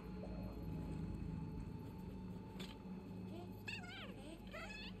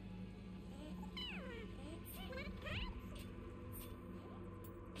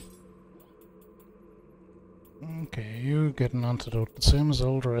 Okay, you get an antidote, the same as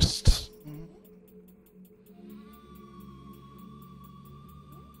all the rest.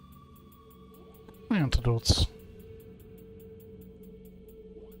 My antidotes.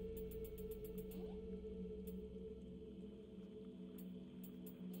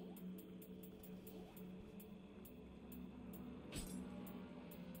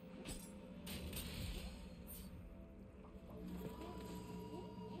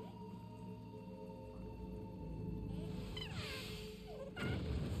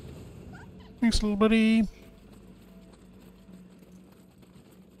 Thanks, little buddy.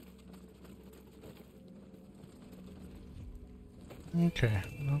 Okay,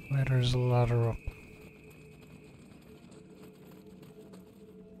 oh, wait, there's a ladder up.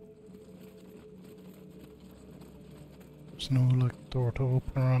 There's no, like, door to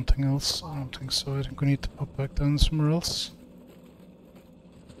open or anything else. I don't think so. I think we need to pop back down somewhere else.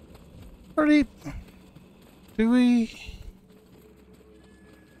 Alright. Do we?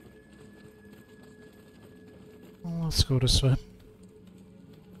 Well, let's go this way.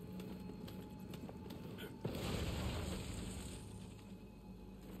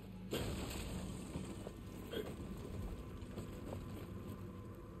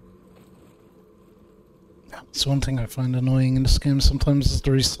 It's one thing I find annoying in this game sometimes is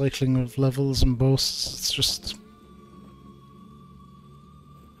the recycling of levels and boasts. It's just...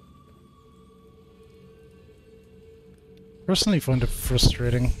 personally find it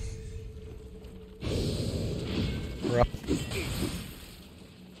frustrating. Crap.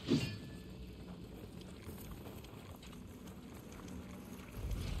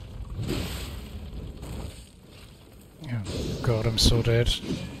 Oh god, I'm so dead.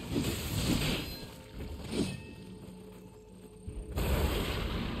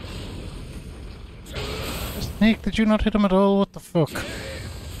 Snake, did you not hit him at all? What the fuck?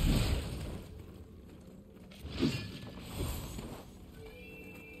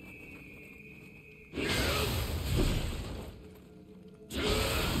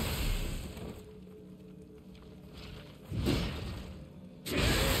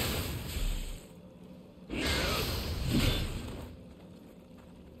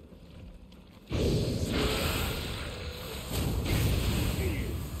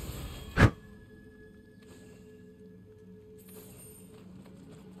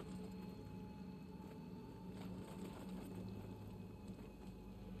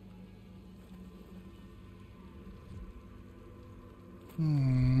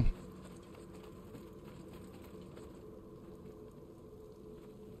 Hmm.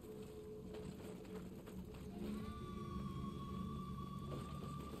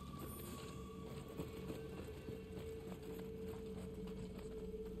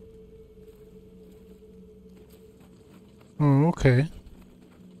 Oh, okay.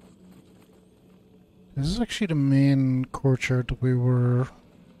 This is actually the main courtyard that we were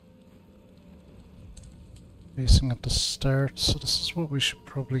facing at the start, so this is what we should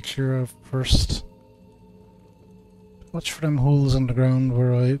probably clear out first. Watch for them holes in the ground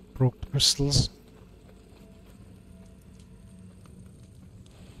where I broke the crystals.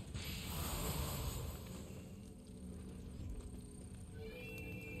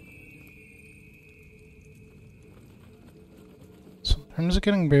 So in terms of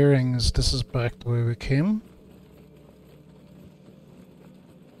getting bearings, this is back the way we came.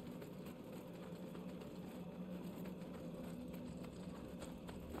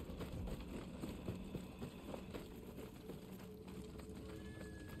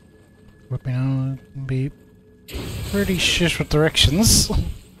 With me now, I can be pretty shit with directions. We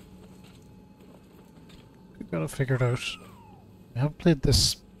gotta figure it out. I have played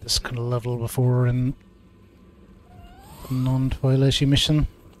this kind of level before in the non-Twilighty mission.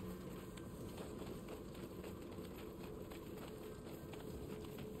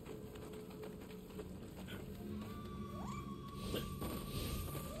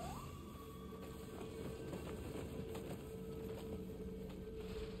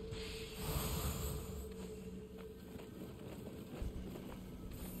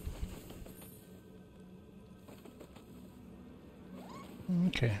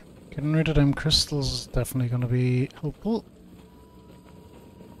 Okay, getting rid of them crystals is definitely going to be helpful.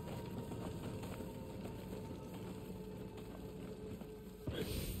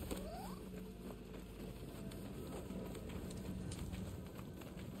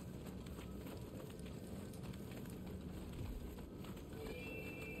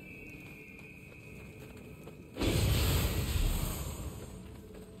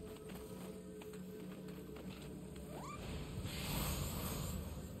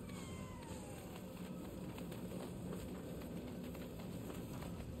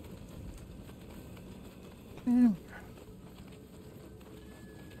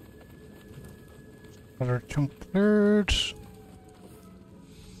 Another chunk cleared.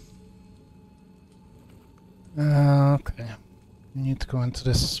 Okay. Need to go into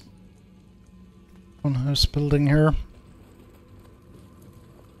this funhouse building here.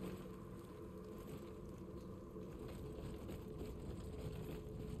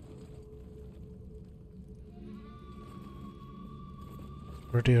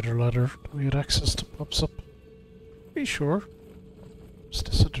 Where the other ladder that we had access to pops up. Pretty sure. Is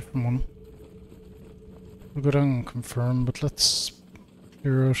this a different one? We'll go down and confirm, but let's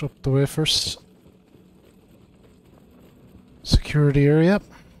clear out up the way first. Security area.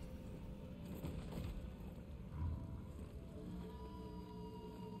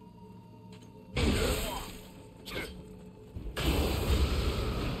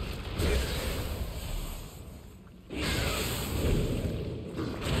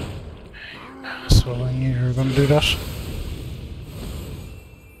 So I knew you were going to do that.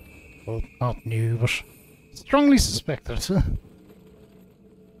 Well, not new, but strongly suspected.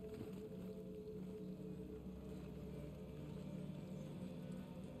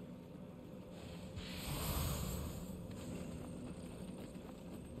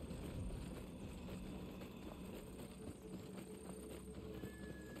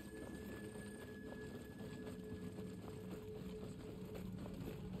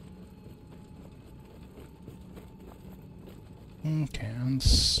 Okay,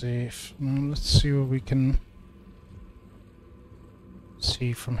 unsafe. Now let's see what we can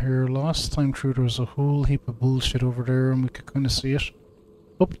see from here. Last time through there was a whole heap of bullshit over there and we could kind of see it.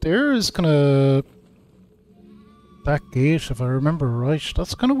 Up there is kind of that gate, if I remember right.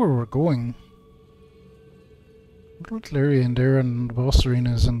 That's kind of where we're going. Little area in there and the boss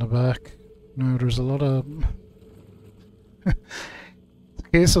arena is in the back. Now there's a lot of... In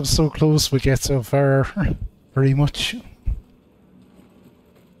case I'm so close we get so far, very much.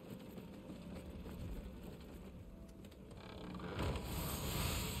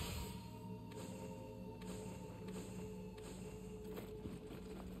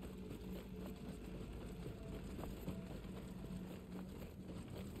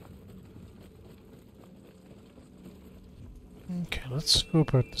 Okay, let's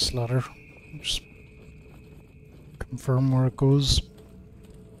scope out this ladder. Just confirm where it goes.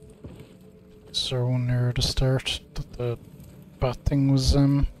 This is our one near the start that the bat thing was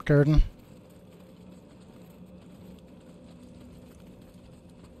guarding.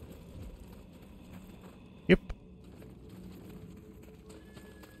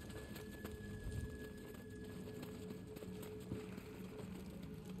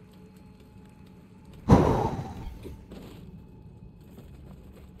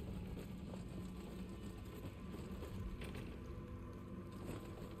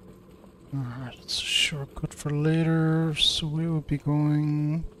 Alright, it's a shortcut for later, so we will be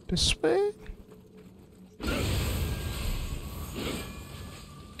going this way.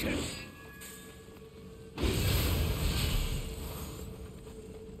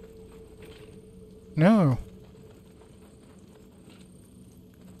 No.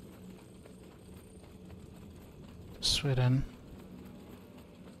 This way then.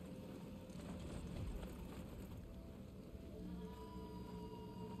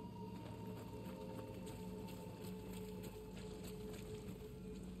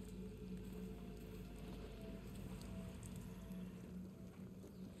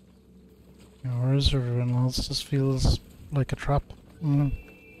 Now, where is everyone else? This feels like a trap.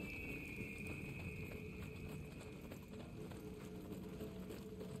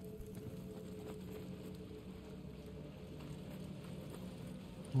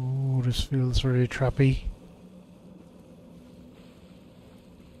 Ooh, this feels very trappy.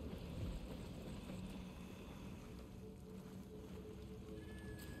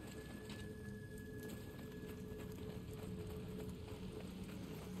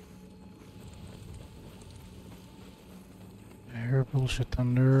 Air bullshit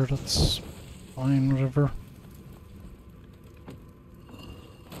down there, that's fine, whatever.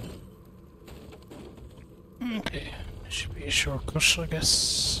 Okay, should be a shortcut, I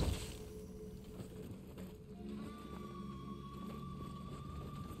guess.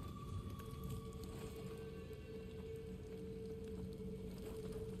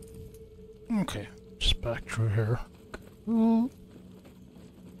 Okay, just back through here. Cool.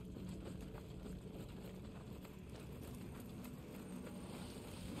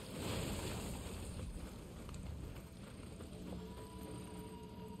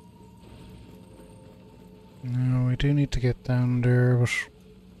 No, we do need to get down there, but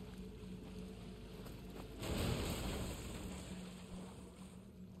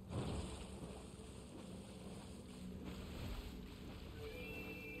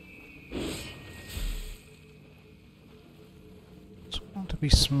just want to be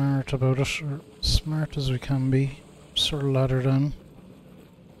smart about it, or smart as we can be. Sort of ladder down.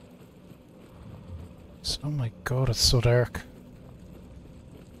 Oh my god, it's so dark.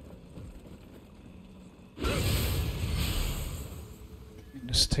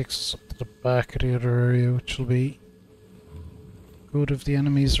 This takes us up to the back of the other area, which will be good if the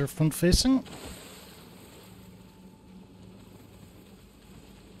enemies are front facing.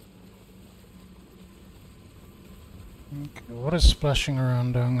 Okay, what is splashing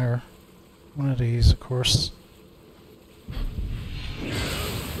around down there? One of these, of course.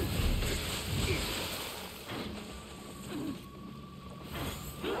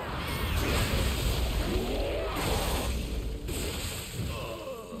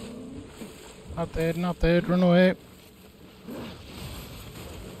 Not dead, run away.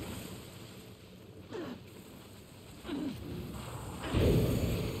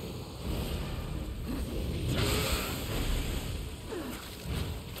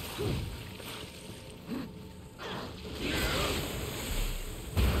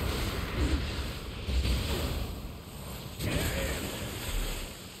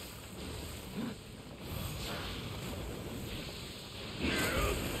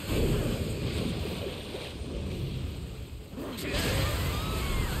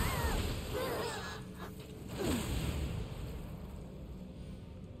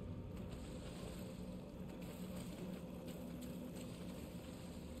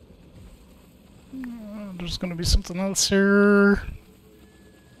 There's gonna be something else here.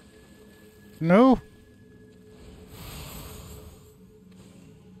 No?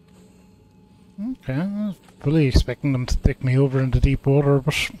 Okay, I was fully expecting them to take me over into deep water,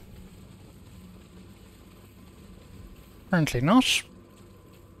 but apparently not.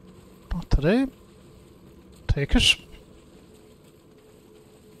 Not today. Take it.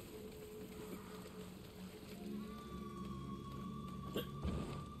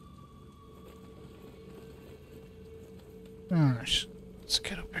 Alright, let's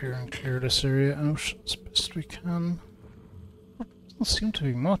get up here and clear this area out as best we can. Doesn't seem to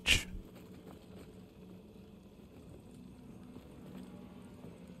be much.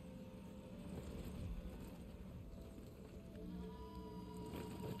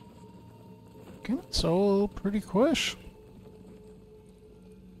 Okay, it's all pretty quiet.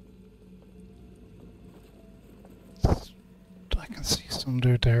 I can see some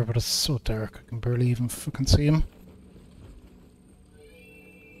dude there, but it's so dark I can barely even fucking see him.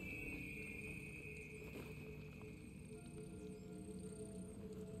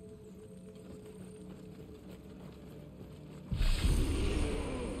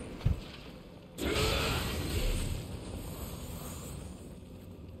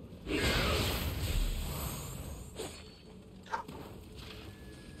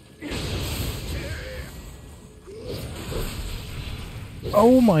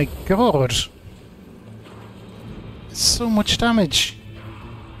 Oh my god! So much damage!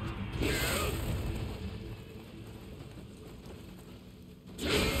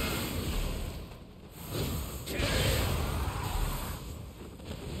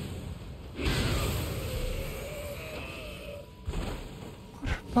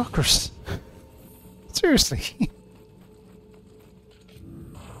 Motherfuckers! Seriously?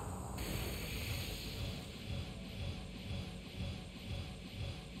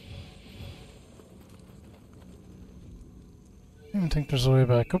 I don't think there's a way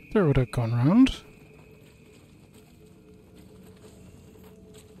back up there without going round.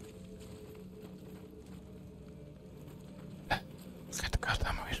 Get the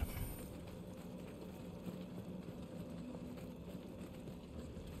goddamn item.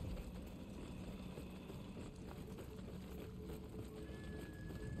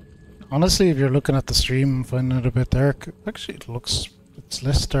 Honestly, if you're looking at the stream and finding it a bit dark, actually it's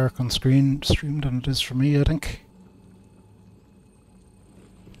less dark on stream than it is for me, I think.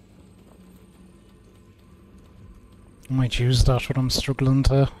 I might use that when I'm struggling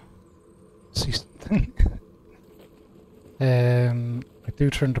to see something. I do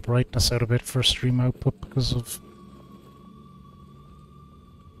turn the brightness out a bit for stream output because of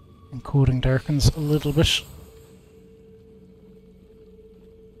encoding darkens a little bit.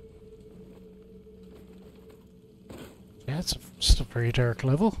 Yeah, it's just a very dark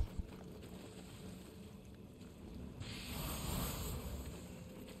level.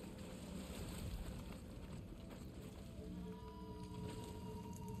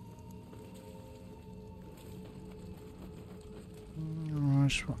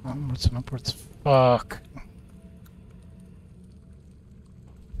 Onwards and upwards. Fuck.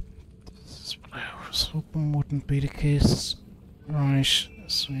 This is what I was hoping wouldn't be the case. Right,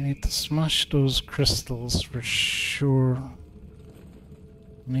 so we need to smash those crystals for sure.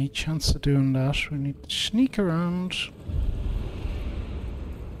 Any chance of doing that? We need to sneak around.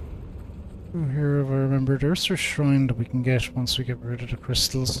 Oh, here, if I remember, there's a shrine that we can get once we get rid of the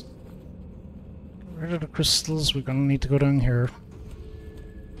crystals. Get rid of the crystals, we're gonna need to go down here.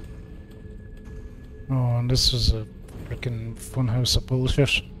 Oh, and this was a freaking funhouse of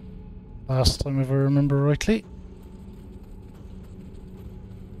bullshit last time, if I remember rightly.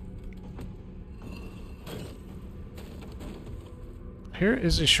 Here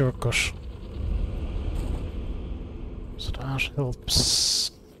is a shortcut. So that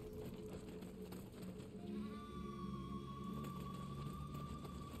helps.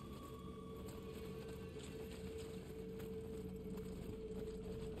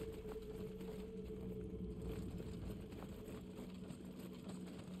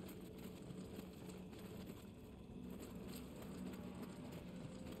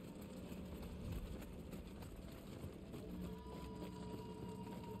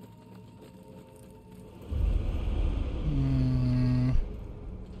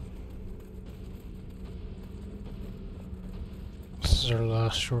 This is our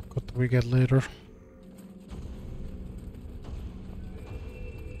last shortcut that we get later.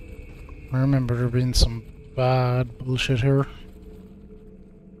 I remember there being some bad bullshit here.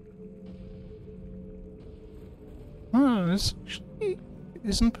 Oh, this actually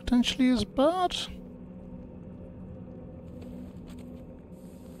isn't potentially as bad.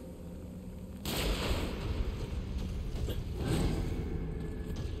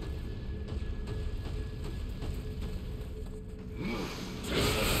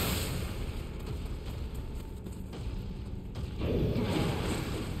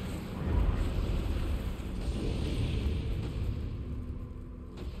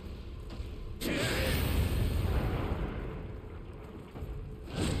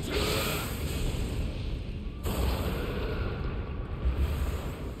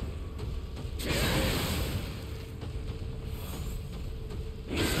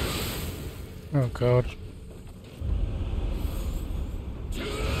 Oh god.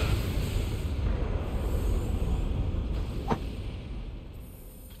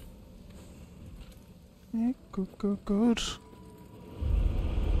 Yeah, good.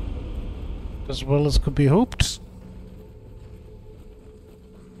 As well as could be hoped.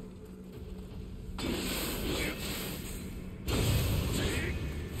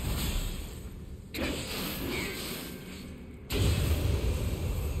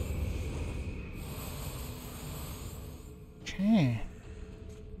 Okay.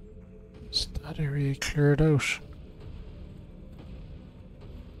 Is that area cleared out?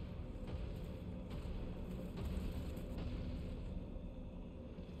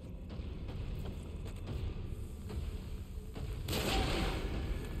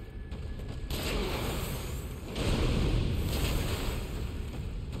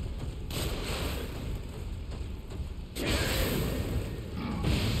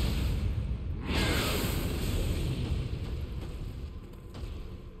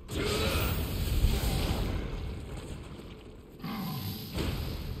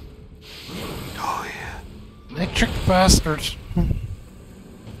 electric bastard.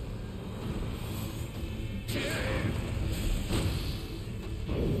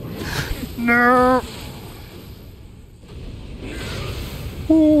 No!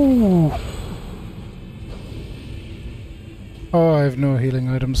 Ooh! Oh, I have no healing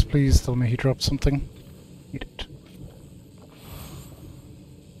items. Please tell me he dropped something. He did.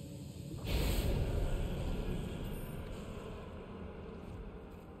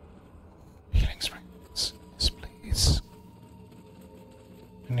 Healing springs. Yes, please.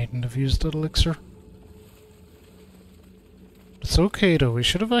 I needn't have used that elixir. It's okay though, we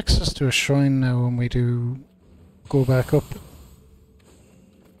should have access to a shrine now when we do go back up.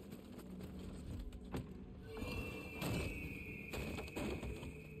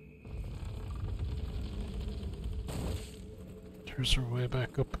 Here's our way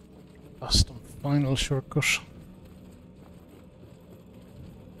back up. Last and final shortcut.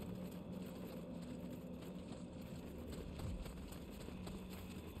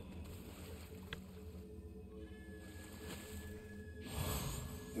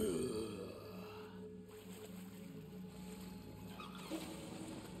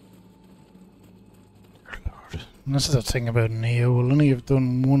 And this is the thing about Nioh, we'll only have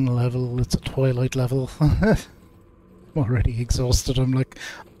done one level, it's a Twilight level. I'm already exhausted, I'm like,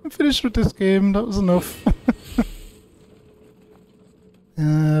 I'm finished with this game, that was enough.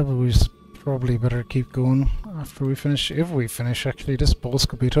 But we probably better keep going after we finish, if we finish actually, this boss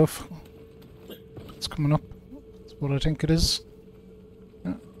could be tough. It's coming up, that's what I think it is.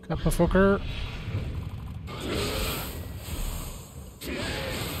 Yeah, Kappa fucker.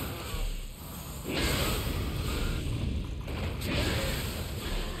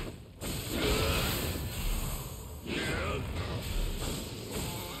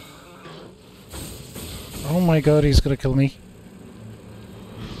 Oh my god, he's gonna kill me.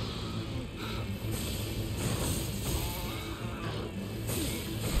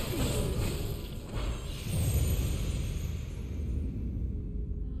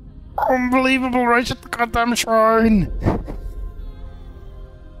 Unbelievable, right at the goddamn shrine!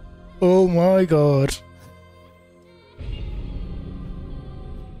 Oh my god.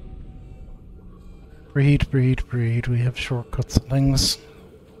 Breathe, breathe, breathe, we have shortcuts and things.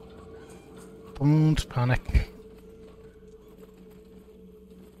 Don't panic.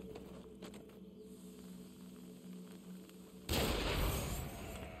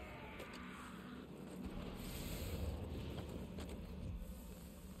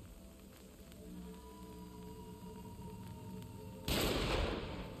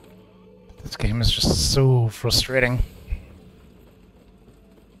 This game is just so frustrating.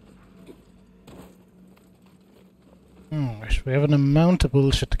 Right, we have an amount of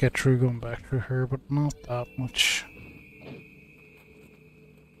bullshit to get through going back through here, but not that much.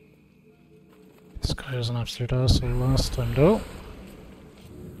 This guy was an absolute asshole last time though.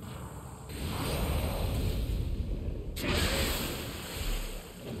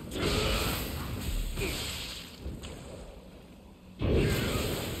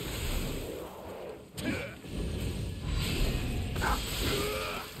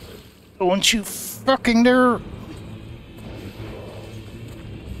 Don't you fucking dare!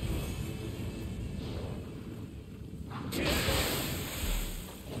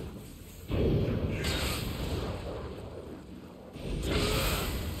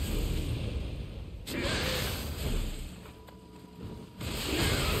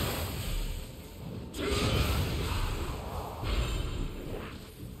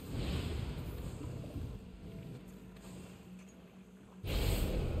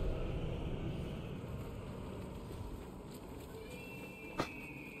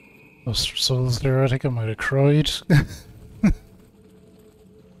 Those souls there, I think I might have cried. Okay,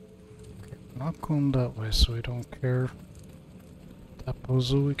 not going that way, so we don't care. That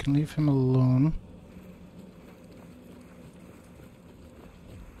bozo, we can leave him alone.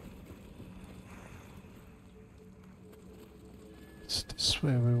 It's this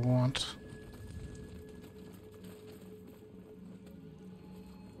way we want.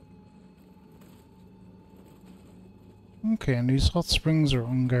 Okay, and these hot springs are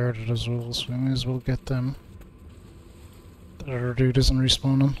unguarded as well, so we may as well get them. That other dude isn't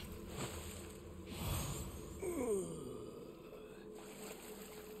respawning.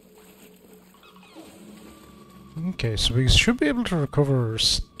 Okay, so we should be able to recover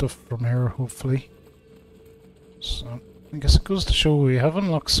stuff from here, hopefully. So, I guess it goes to show we have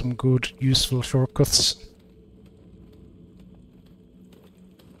unlocked some good, useful shortcuts.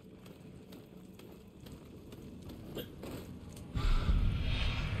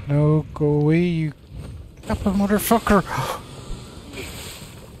 No, go away, you Kappa motherfucker!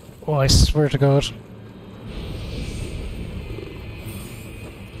 Oh, I swear to God.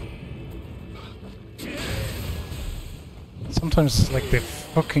 sometimes it's like they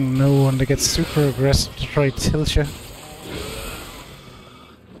fucking know and they get super aggressive to try to tilt you.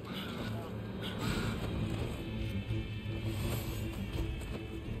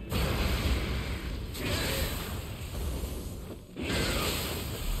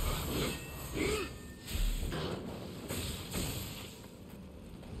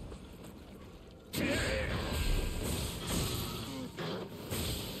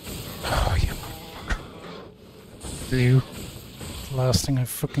 Oh, you motherfucker. Do. The last thing I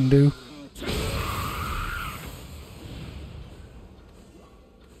fucking do.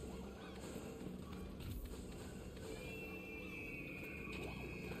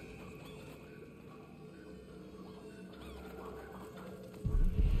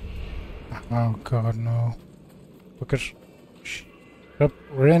 Oh god, no. Look at... Shut up,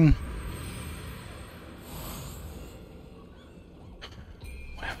 we're in.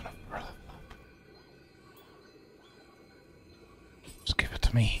 We have enough for a level up. Just give it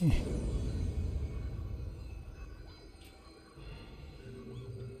to me.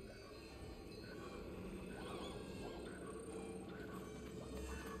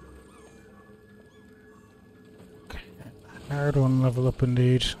 Okay, hard one level up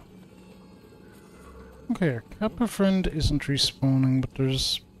indeed. Okay, our Kappa friend isn't respawning, but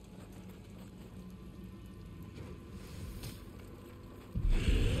there's...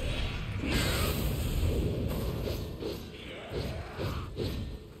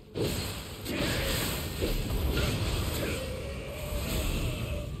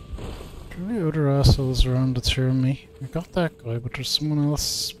 There are other assholes around that's hearing me. I got that guy, but there's someone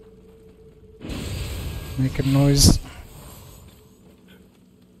else making noise.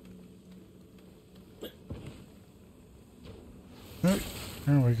 Oh,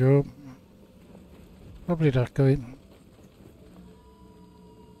 there we go. Probably that guy.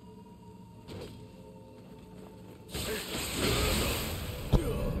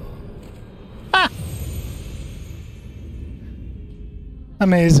 Ah!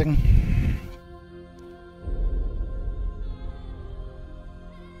 Amazing.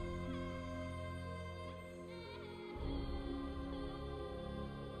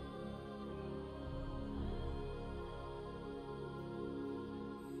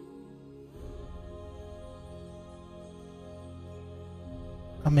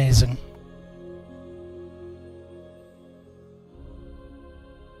 Amazing.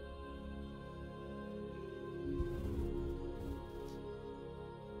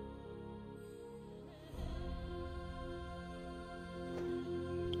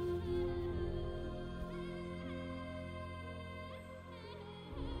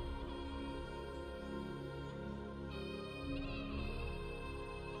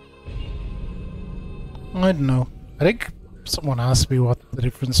 I don't know. I think someone asked me what the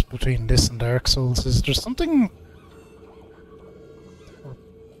difference between this and Dark Souls is. There's something...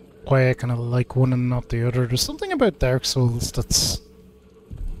 why I kind of like one and not the other. There's something about Dark Souls that's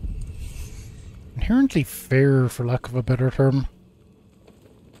inherently fair, for lack of a better term.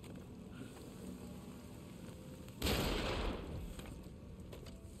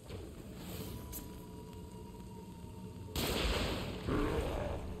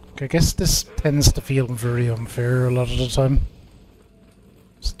 I guess this tends to feel very unfair a lot of the time.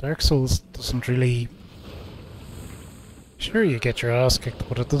 Dark Souls doesn't really... Sure, you get your ass kicked,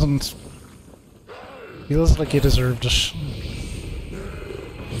 but it doesn't... Feels like you deserved it.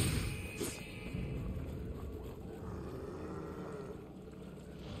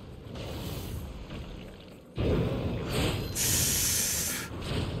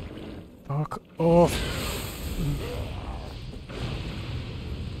 Fuck off.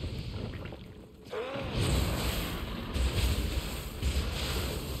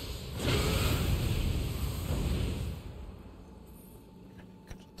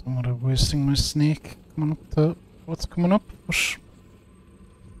 Don't want to wasting my snake coming up to what's coming up, but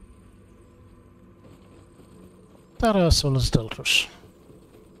that asshole is dealt with.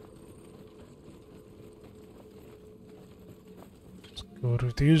 Let's go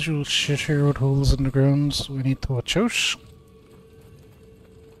to the usual shit here with holes in the ground, so we need to watch out.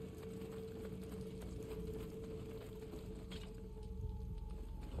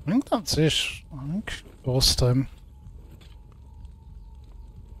 I think that's it. I think boss time.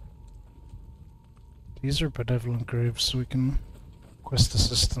 These are benevolent graves, so we can request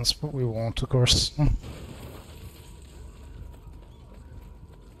assistance, but we won't, of course.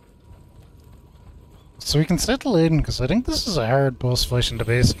 So we can settle in, because I think this is a hard boss fight in the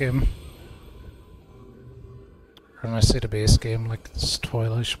base game. Or when I say the base game, like this is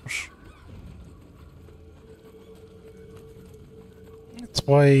Twilight, but... It's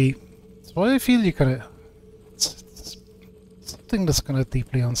why I feel you kinda... It's something that's kind of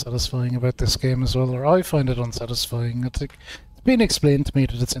deeply unsatisfying about this game as well, or I find it unsatisfying. It's been explained to me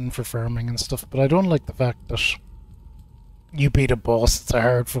that it's in for farming and stuff, but I don't like the fact that you beat a boss, it's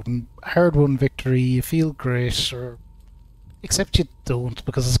a hard-won victory, you feel great, or except you don't,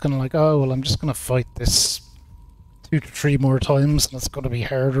 because it's kind of like, oh, well, I'm just going to fight this 2 to 3 more times, and it's going to be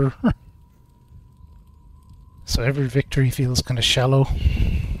harder. So every victory feels kind of shallow.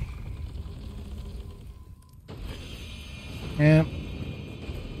 Yeah.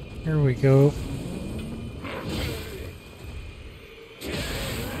 Here we go.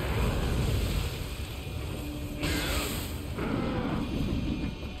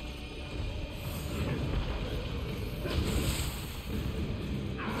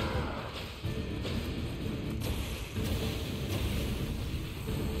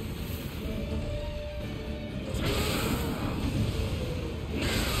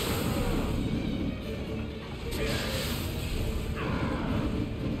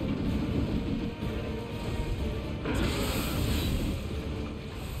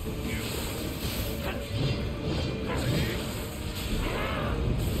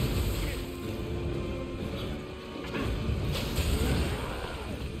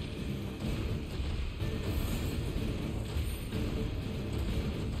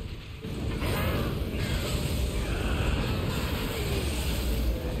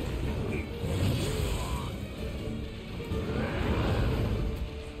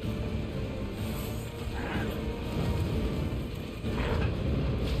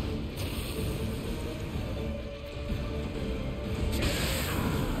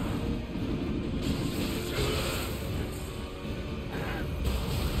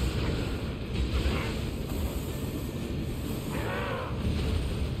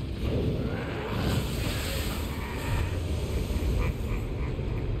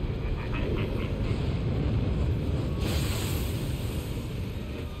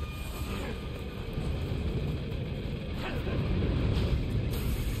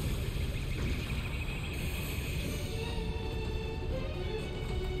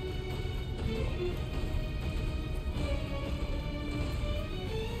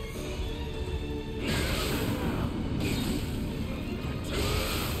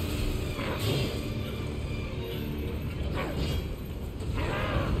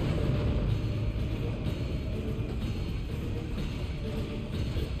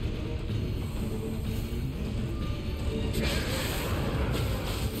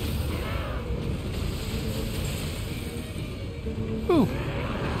 Ooh.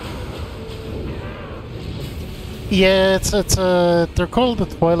 Yeah, they're called the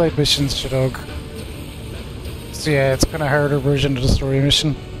Twilight missions, Shadog. So yeah, it's kind of harder version of the story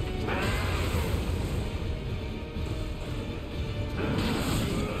mission.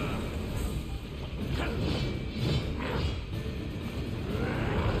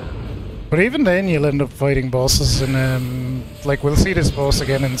 But even then, you'll end up fighting bosses, and like we'll see this boss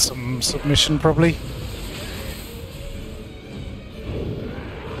again in some submission probably.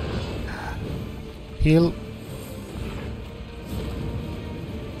 Heal.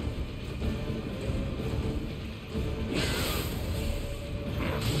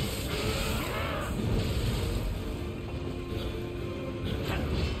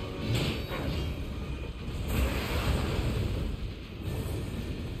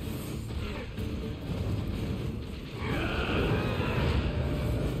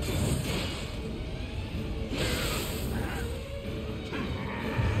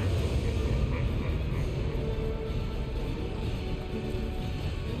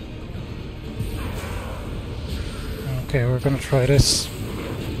 Okay, we're gonna try this.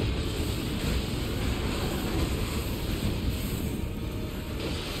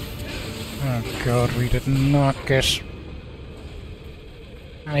 Oh god, we did not get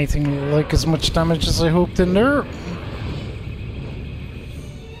anything like as much damage as I hoped in there.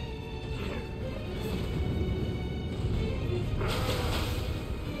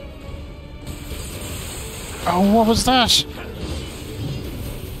 Oh, what was that?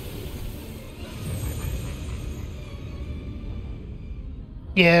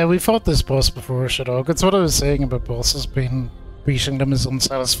 Yeah, we fought this boss before, Shadog. It's what I was saying about bosses beating them is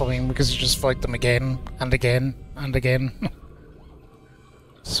unsatisfying because you just fight them again and again and again.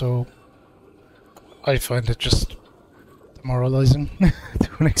 So I find it just demoralizing to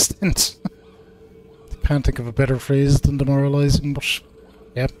an extent. I can't think of a better phrase than demoralizing, but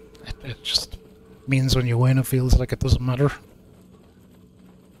yeah, it just means when you win it feels like it doesn't matter.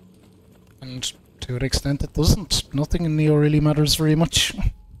 And to an extent it doesn't. Nothing in Nioh really matters very much.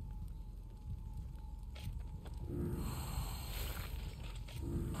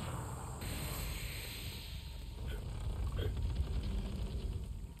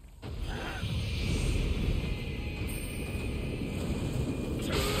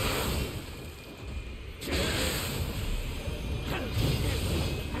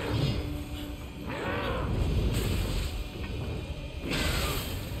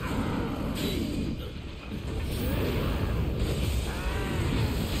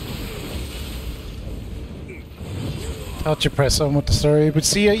 Thought you press on with the story, but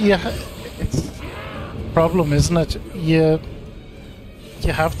see, it's a problem, isn't it? You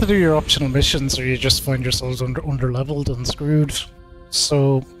have to do your optional missions, or you just find yourselves under leveled and screwed.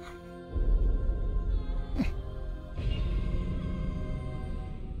 So.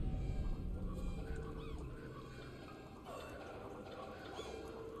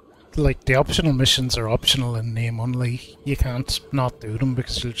 Like, the optional missions are optional in name only. You can't not do them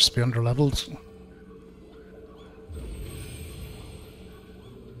because you'll just be underleveled.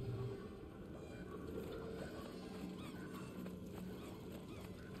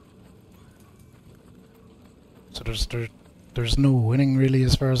 So there's no winning really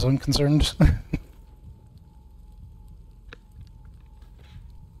as far as I'm concerned.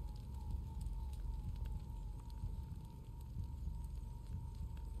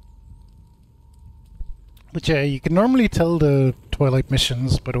 But yeah, you can normally tell the Twilight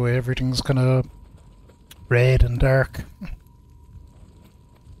missions by the way everything's kind of red and dark.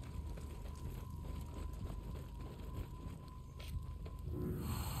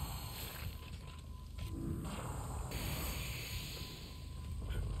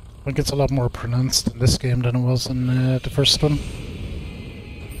 I think it's a lot more pronounced in this game than it was in the first one.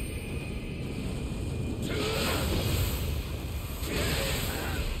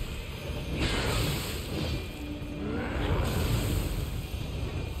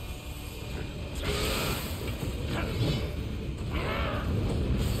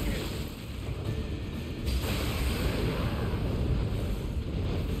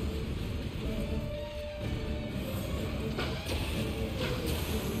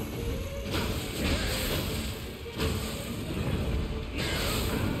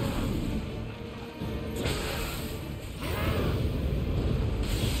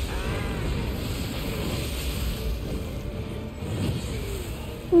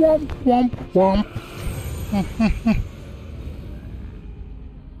 Womp womp womp.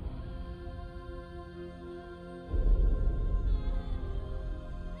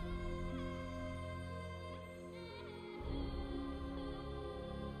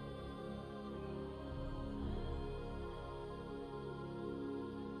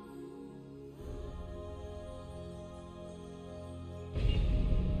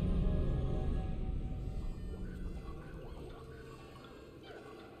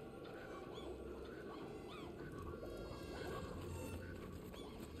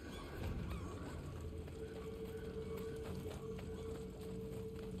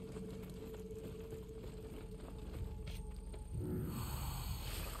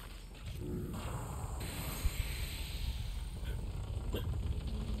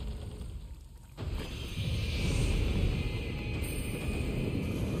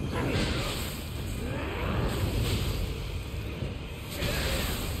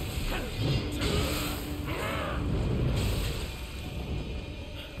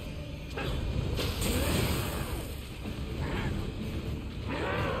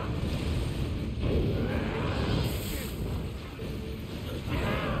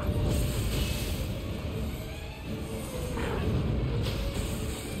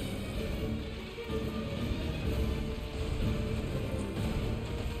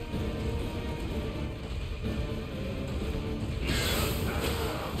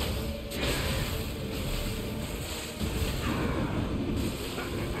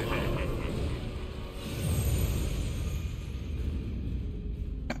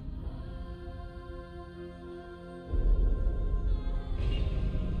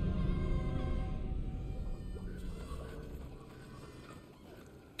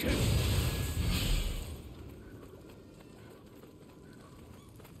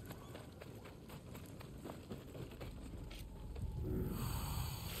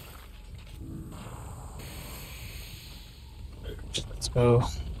 Let's go.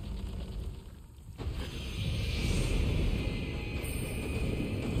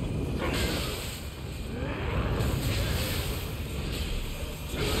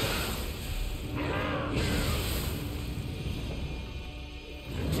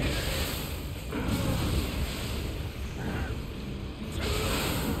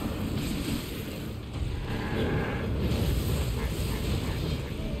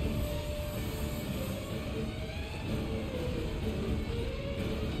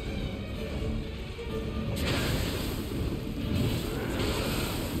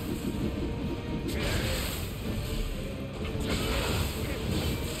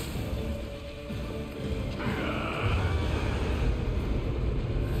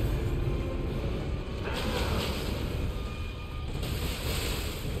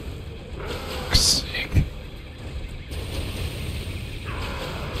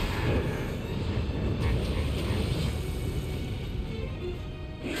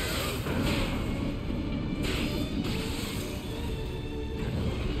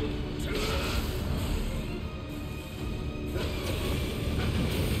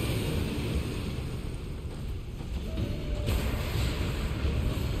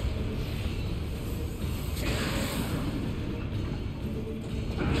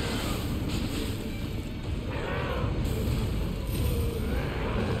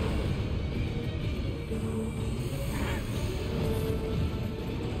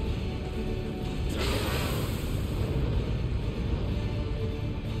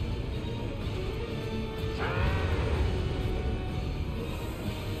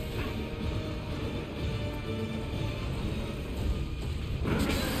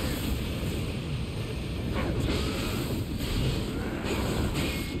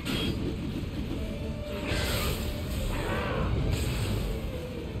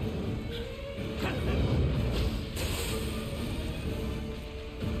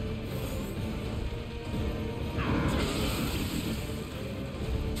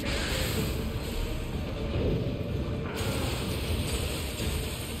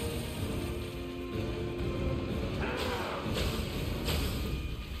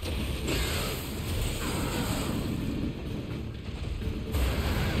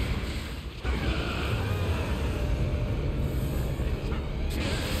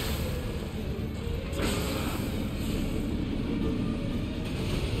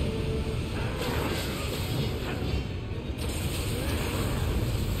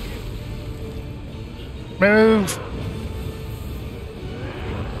 Move!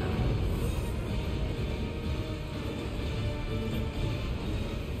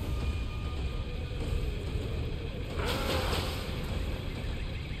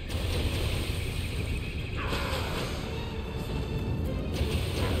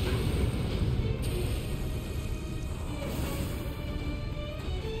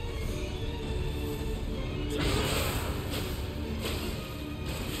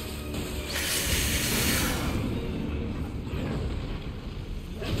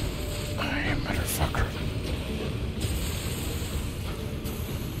 Motherfucker.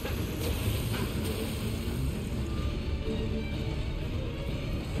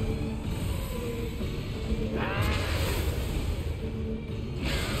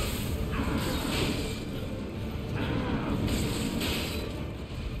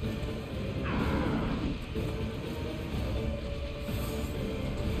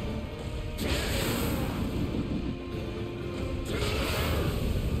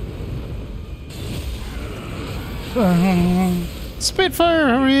 Spitfire,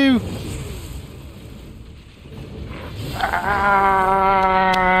 how are you? Ah,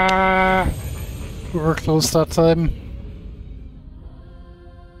 we were close that time.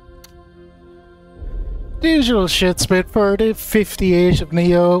 The usual shit, Spitfire. Day 58 of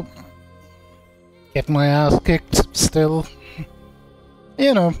Nioh. Getting my ass kicked still.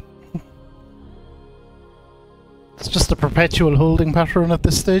 You know. It's just a perpetual holding pattern at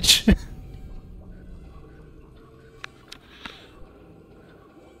this stage.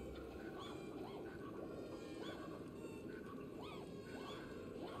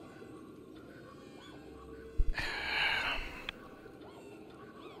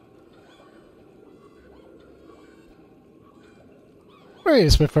 Where are you,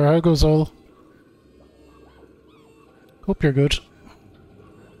 Spitfire? How goes all? Hope you're good.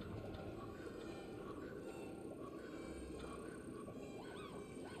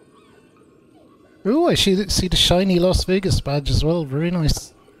 Ooh, I see the shiny Las Vegas badge as well. Very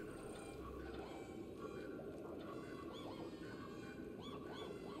nice.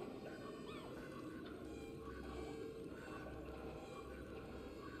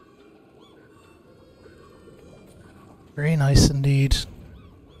 Very nice indeed.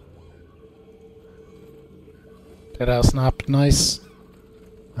 Deadass nap, nice.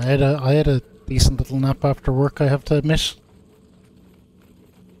 I had a decent little nap after work, I have to admit.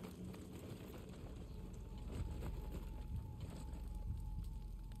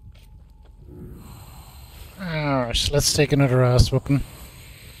 Alright, let's take another ass whooping.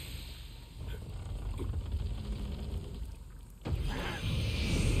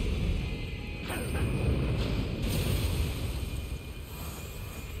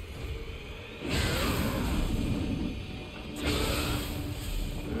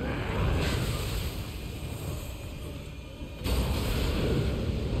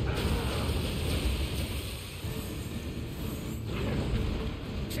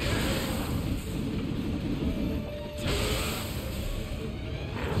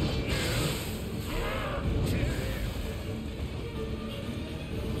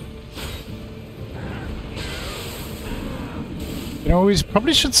 You know, we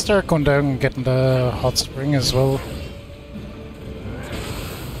probably should start going down and getting the hot spring as well.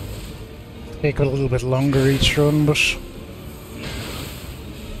 Take a little bit longer each run, but...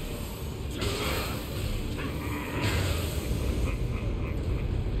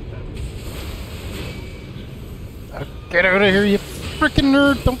 Get out of here, you frickin'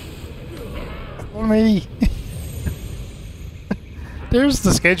 nerd! Don't follow me! There's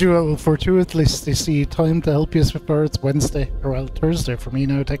the schedule. Fortuitously, see time to help you before it's Wednesday, or well, Thursday for me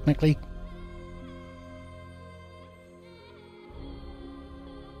now, technically.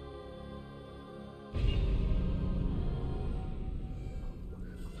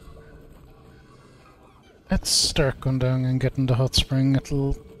 Let's start going down and getting the hot spring.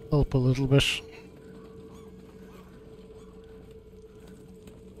 It'll help a little bit.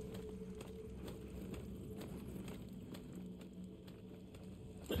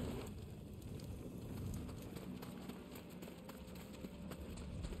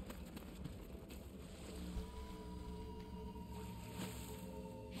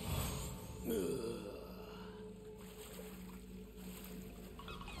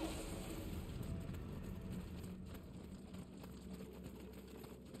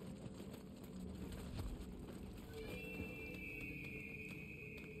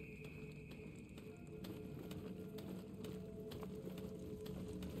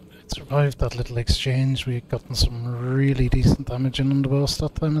 Survived that little exchange. We've gotten some really decent damage in on the boss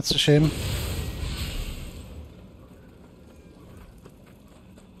that time. It's a shame.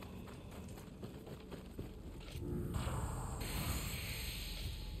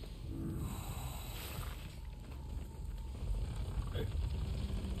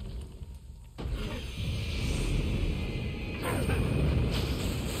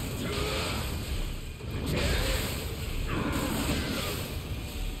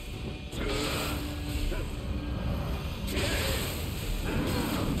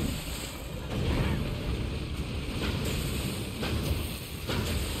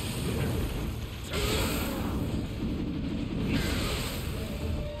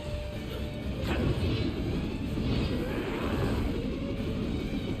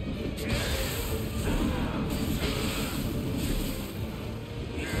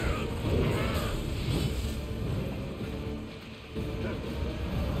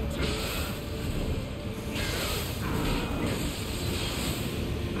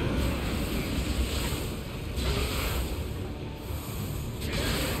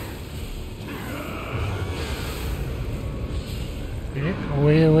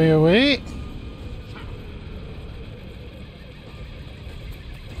 Away, away, away.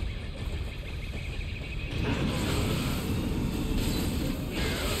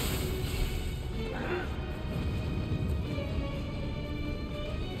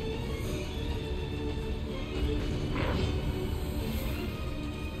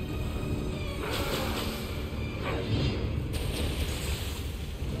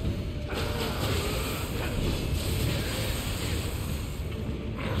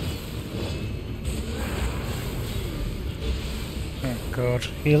 God,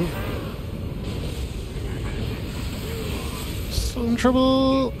 heal. Still in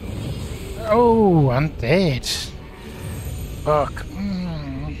trouble. Oh, I'm dead. Fuck.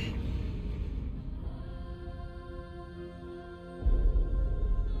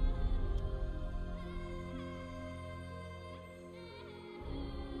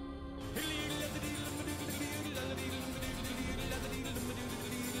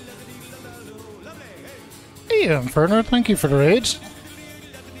 Hey, Inferno, thank you for the raid.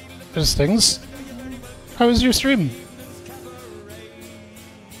 Those things. How was your stream?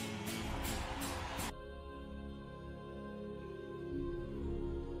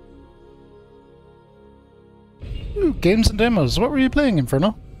 Ooh, games and demos. What were you playing,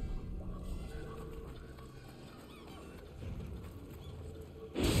 Inferno?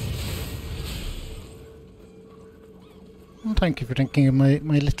 Well, thank you for thinking of my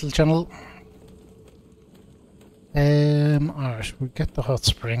little channel. Alright, we'll get the hot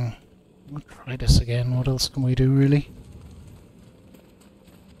spring. We'll try this again. What else can we do, really?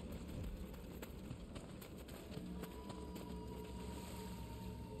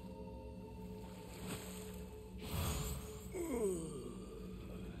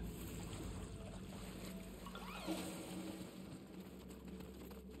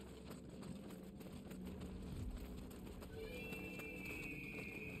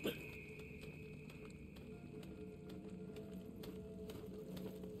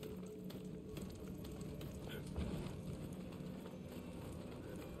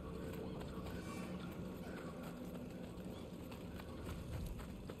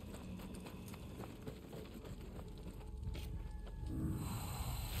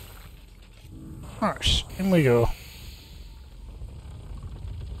 Alright, in we go.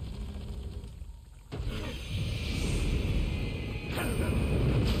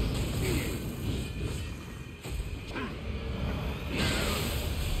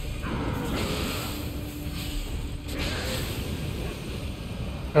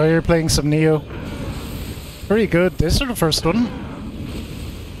 Oh, you're playing some Nioh. Very good. This is the first one.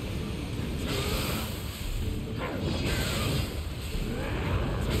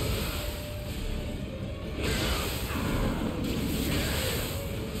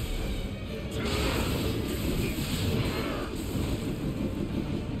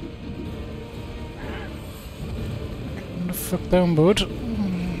 Fuck down, bud.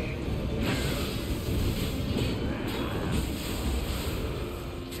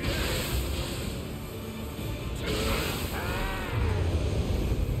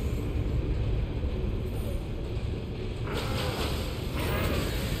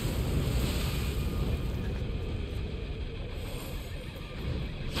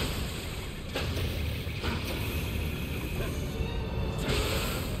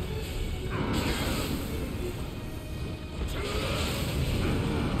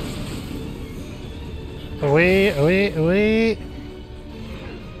 Away, away, away.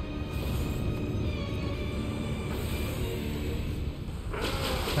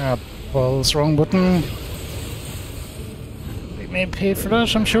 Ah, balls, wrong button. We may pay for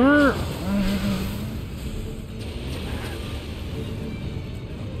that, I'm sure.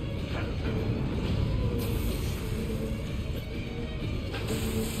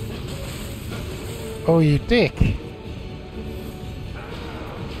 Oh, you dick.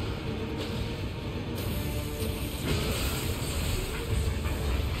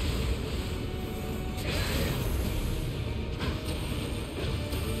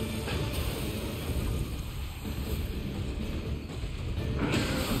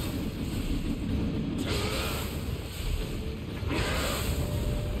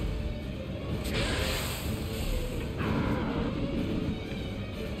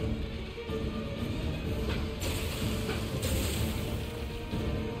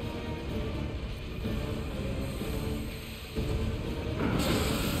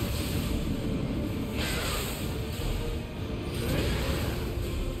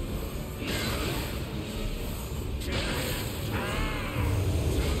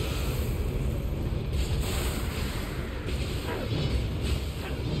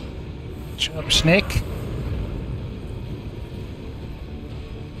 Job, snake.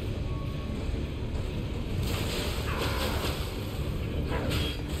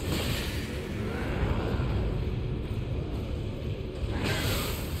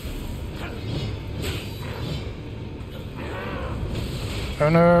 Oh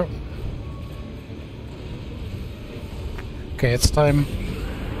no! Okay, it's time.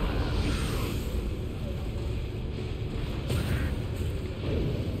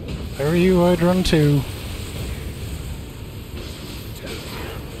 Where are you? I'd run to.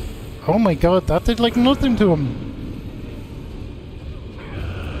 Oh my god, that did like nothing to him.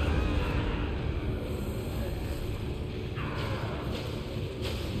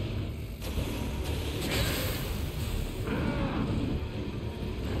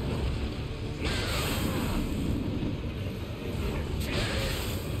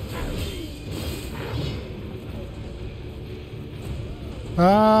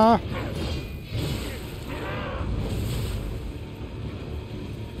 Ah!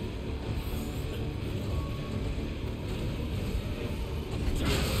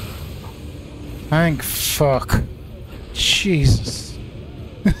 Thank fuck. Jesus.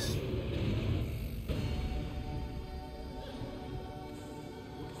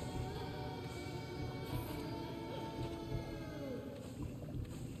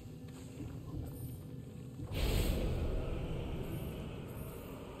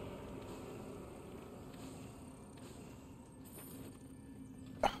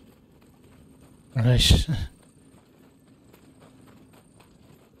 Right.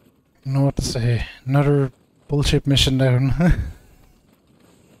 Know what to say. Another bullshit mission down.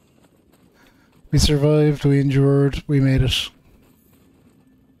 We survived, we endured, we made it.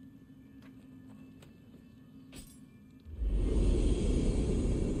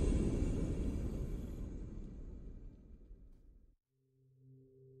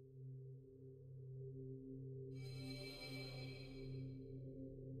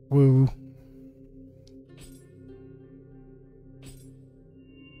 Woo.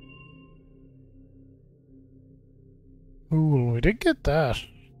 Ooh, we did get that.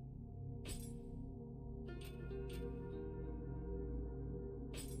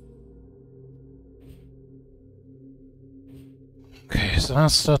 Okay, so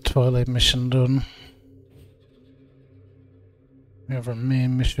that's that Twilight mission done. We have our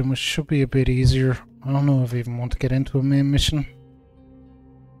main mission, which should be a bit easier. I don't know if I even want to get into a main mission.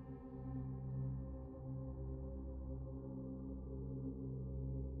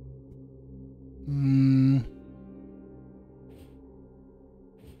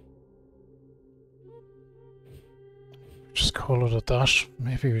 Just call it a dash.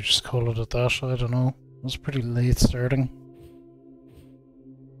 Maybe we just call it a dash, I don't know. It was pretty late starting.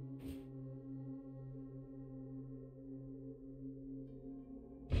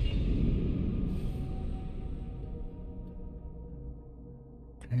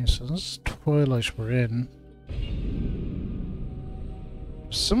 Okay, so this is Twilight we're in.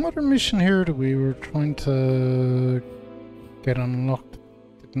 Some other mission here that we were trying to get unlocked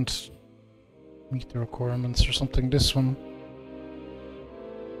didn't meet the requirements or something. This one.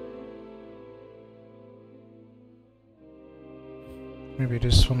 Maybe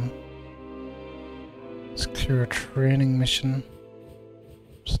this one. Let's clear a training mission.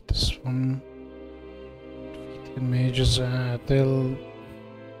 What's this one? Defeated mages, they'll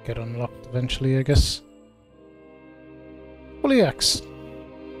get unlocked eventually, I guess. Holy axe.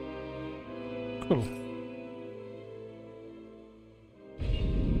 Cool.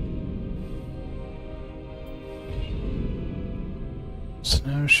 So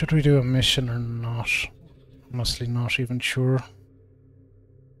now, should we do a mission or not? Honestly, not even sure.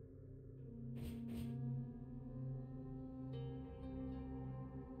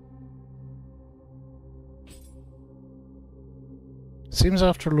 Seems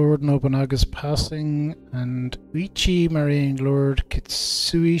after Lord Nobunaga's passing and Uichi marrying Lord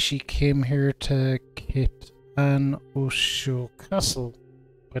Kitsui, she came here to Kitan Osho Castle.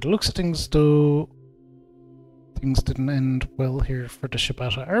 By the looks of things, though, things didn't end well here for the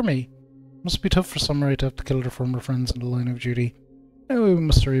Shibata army. Must be tough for Samurai to have to kill their former friends in the line of duty. Anyway, we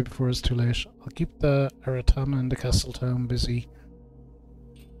must hurry before it's too late. I'll keep the Aratama and the castle town busy.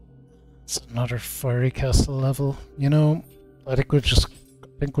 It's another fiery castle level, you know. I think we'll just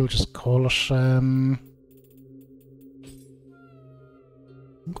call it, I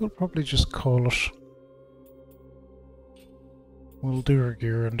think we'll probably just call it. We'll do our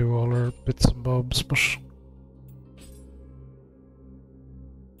gear and do all our bits and bobs, but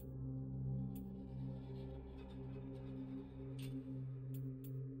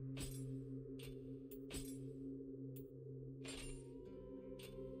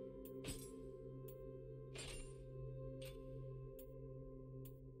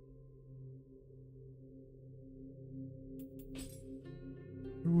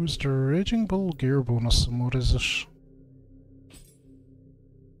who's the Raging Bull gear bonus and what is it?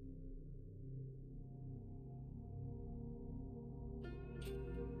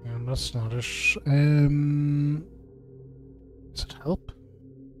 that's not it. Does it help?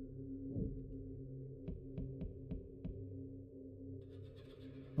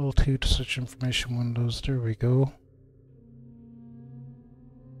 All 2 to such information windows. There we go.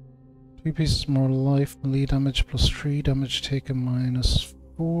 2 pieces more life, melee damage plus 3, damage taken minus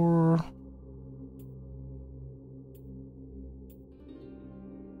 4.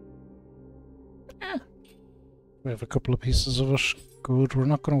 We have a couple of pieces of it. Good. We're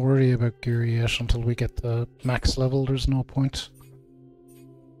not going to worry about gear yet until we get the max level. There's no point.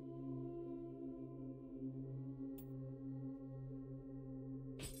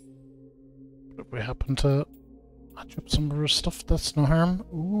 But if we happen to match up some of our stuff, that's no harm.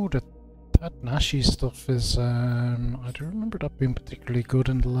 Ooh, that Nashi stuff is... I do remember that being particularly good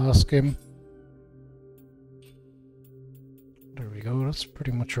in the last game. There we go. That's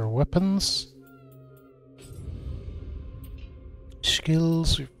pretty much our weapons.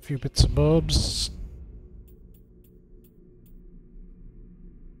 Skills, a few bits and bobs.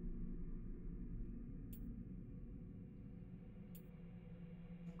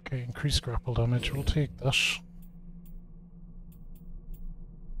 Okay, increased grapple damage, we'll take that.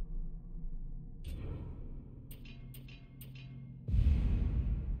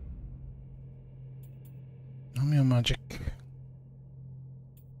 Nioh magic.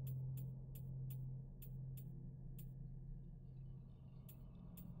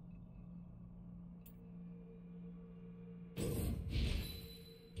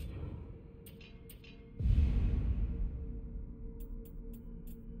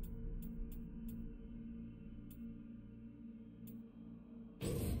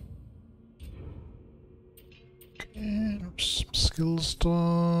 Some skills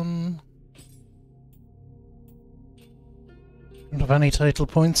done. Don't have any title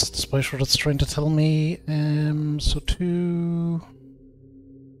points, despite what it's trying to tell me. So 2.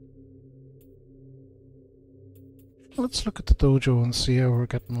 Let's look at the dojo and see how we're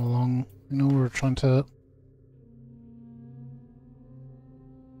getting along. I know we're trying to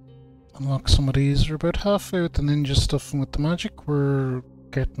unlock some of these. We're about halfway with the ninja stuff, and with the magic we're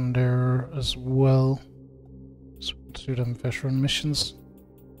getting there as well. So let's do them veteran missions.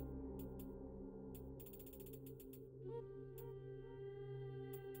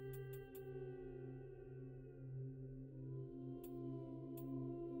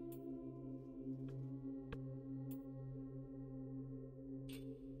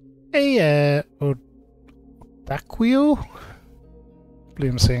 Hey, Odaquio? I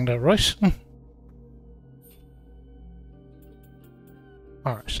believe I'm saying that right.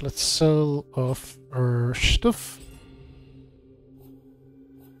 Alright, let's sell off our stuff.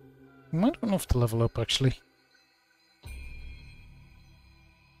 We might have enough to level up, actually.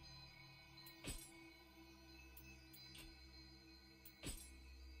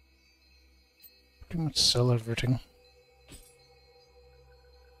 Pretty much sell everything.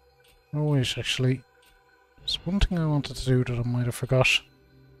 Oh wait, actually, there's one thing I wanted to do that I might have forgot.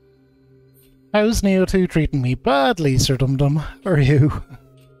 How's Nioh 2 treating me? Badly, Sir Dum Dum. How are you?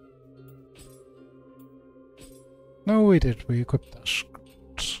 No, we did. We equipped that.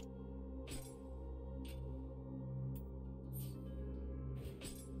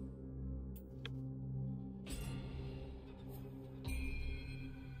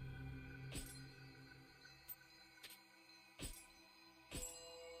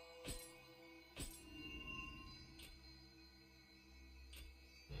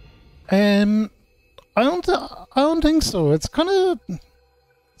 I don't think so. It's kind of,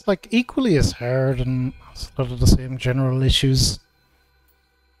 it's like equally as hard and has a lot of the same general issues.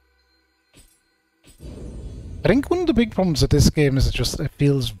 I think one of the big problems with this game is it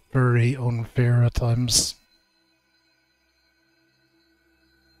feels very unfair at times.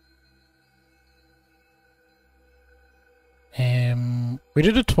 We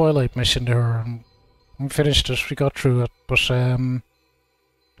did a Twilight mission there and we finished it, we got through it, but there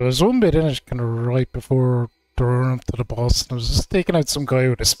was one bit in it kind of right before the run up to the boss, and I was just taking out some guy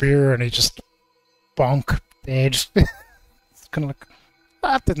with a spear and he just bonk dead. It's kind of like,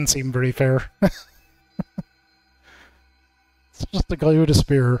 that didn't seem very fair. It's just a guy with a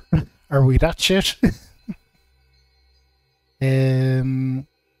spear. Are we that shit?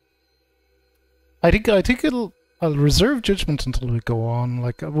 I think I'll reserve judgment until we go on.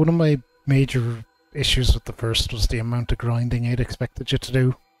 Like, one of my major issues with the first was the amount of grinding it expected you to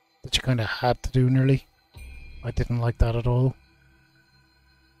do, that you kind of had to do nearly. I didn't like that at all.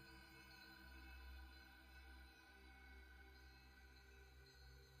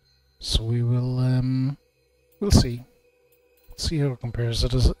 So we will, we'll see. See how it compares.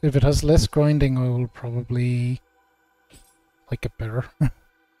 If it has less grinding, I will probably like it better.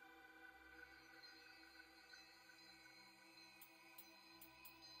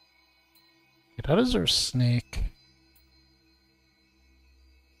 that is our snake.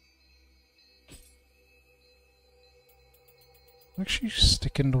 Actually,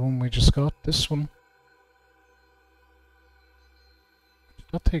 stick in the one we just got. This one.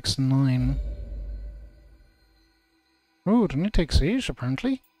 That takes 9. Oh, it only takes 8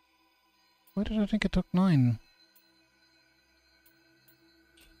 apparently. Why did I think it took 9?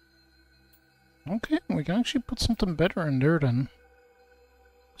 Okay, we can actually put something better in there then.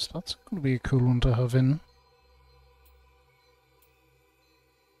 So that's going to be a cool one to have in.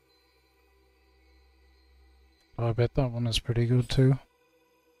 Oh, I bet that one is pretty good too.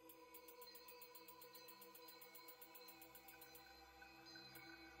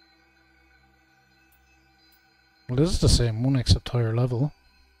 Well, this is the same one except higher level.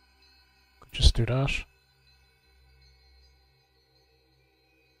 Could just do that.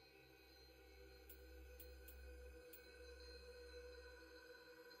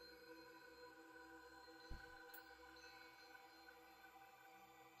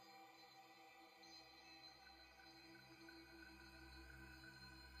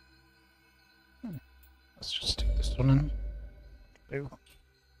 Let's just stick this one in. There.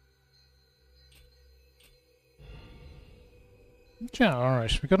 Yeah,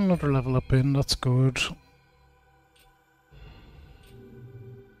 alright, we got another level up in, that's good.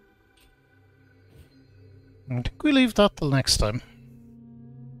 I think we leave that till next time.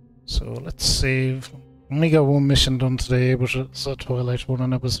 So let's save. Only got one mission done today, but it's a Twilight one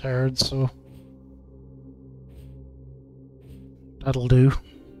and it was hard, so that'll do.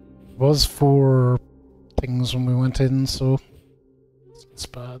 It was 4 things when we went in, so it's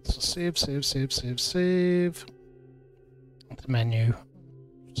bad. So save. The menu.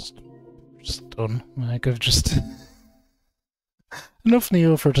 Just done. I could have just enough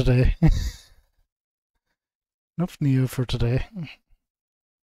Nioh for today. Enough Nioh for today.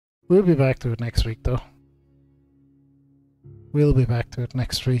 We'll be back to it next week though. We'll be back to it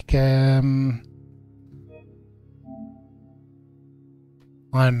next week. I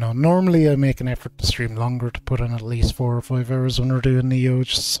don't know, normally I make an effort to stream longer to put in at least 4 or 5 hours when we're doing Nioh,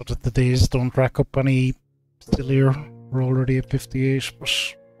 just so that the days don't rack up any sillier. We're already at 58, but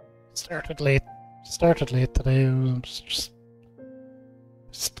started late today. I was just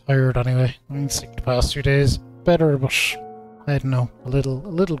tired anyway. I've been sick the past few days. Better, but I don't know, a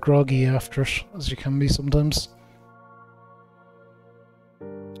little groggy after it, as you can be sometimes.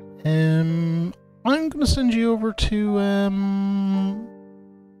 I'm gonna send you over to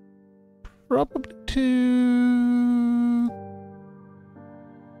probably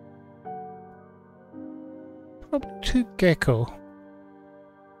to Gecko,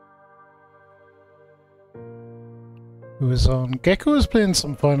 who is on. Gecko is playing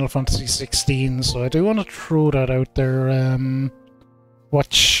some Final Fantasy 16, so I do want to throw that out there.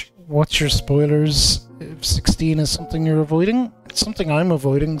 Watch your spoilers. If 16 is something you're avoiding, it's something I'm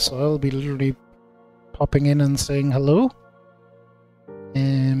avoiding, so I'll be literally popping in and saying hello.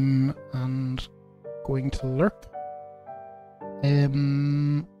 And going to lurk.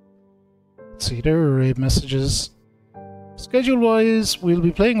 Let's see, there are raid messages. Schedule-wise, we'll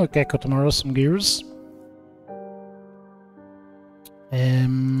be playing with Gecko tomorrow, some Gears.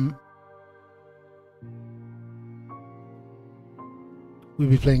 We'll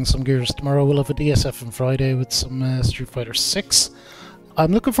be playing some Gears tomorrow. We'll have a DSF on Friday with some Street Fighter 6.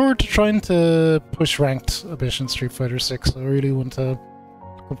 I'm looking forward to trying to push ranked a bit in Street Fighter 6. I really want to.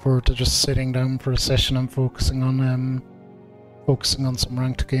 Looking forward to just sitting down for a session and focusing on some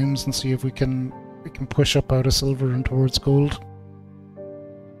ranked games and see if we can push up out of silver and towards gold.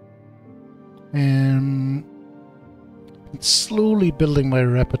 It's slowly building my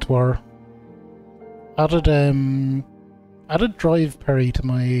repertoire. Added drive parry to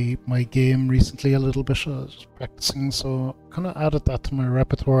my game recently a little bit. I was just practicing, so kind of added that to my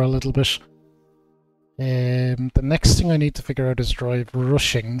repertoire a little bit. The next thing I need to figure out is drive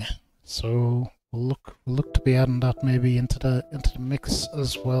rushing, so we'll look to be adding that maybe into the mix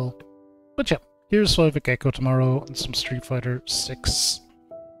as well. But yeah, here's 5 at Gecko tomorrow and some Street Fighter 6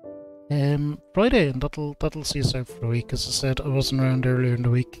 Friday, and that'll see us out for the week. As I said, I wasn't around earlier in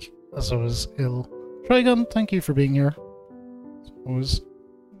the week as I was ill. Trigon, thank you for being here.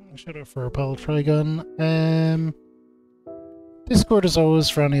 Shout out for our pal Trigon. Discord as always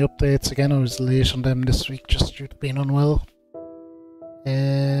for any updates. Again, I was late on them this week just due to being unwell.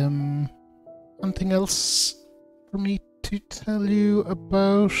 Anything else for me to tell you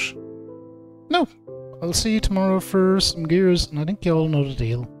about? No. I'll see you tomorrow for some Gears, and I think you all know the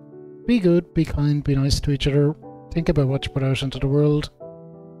deal. Be good, be kind, be nice to each other. Think about what you put out into the world.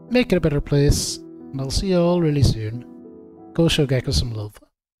 Make it a better place, and I'll see you all really soon. Go show Gecko some love.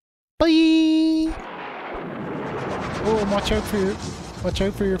 Bye! Oh, and watch out for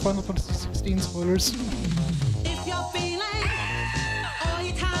your Final Fantasy 16 spoilers. If you're feeling all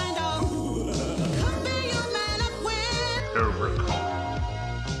you kind of could be your man of win.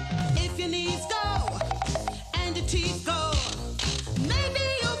 If your knees go and your teeth go, maybe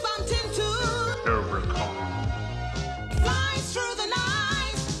you bumped into flies through the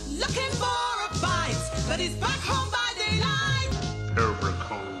night, looking for a bite, but he's back home.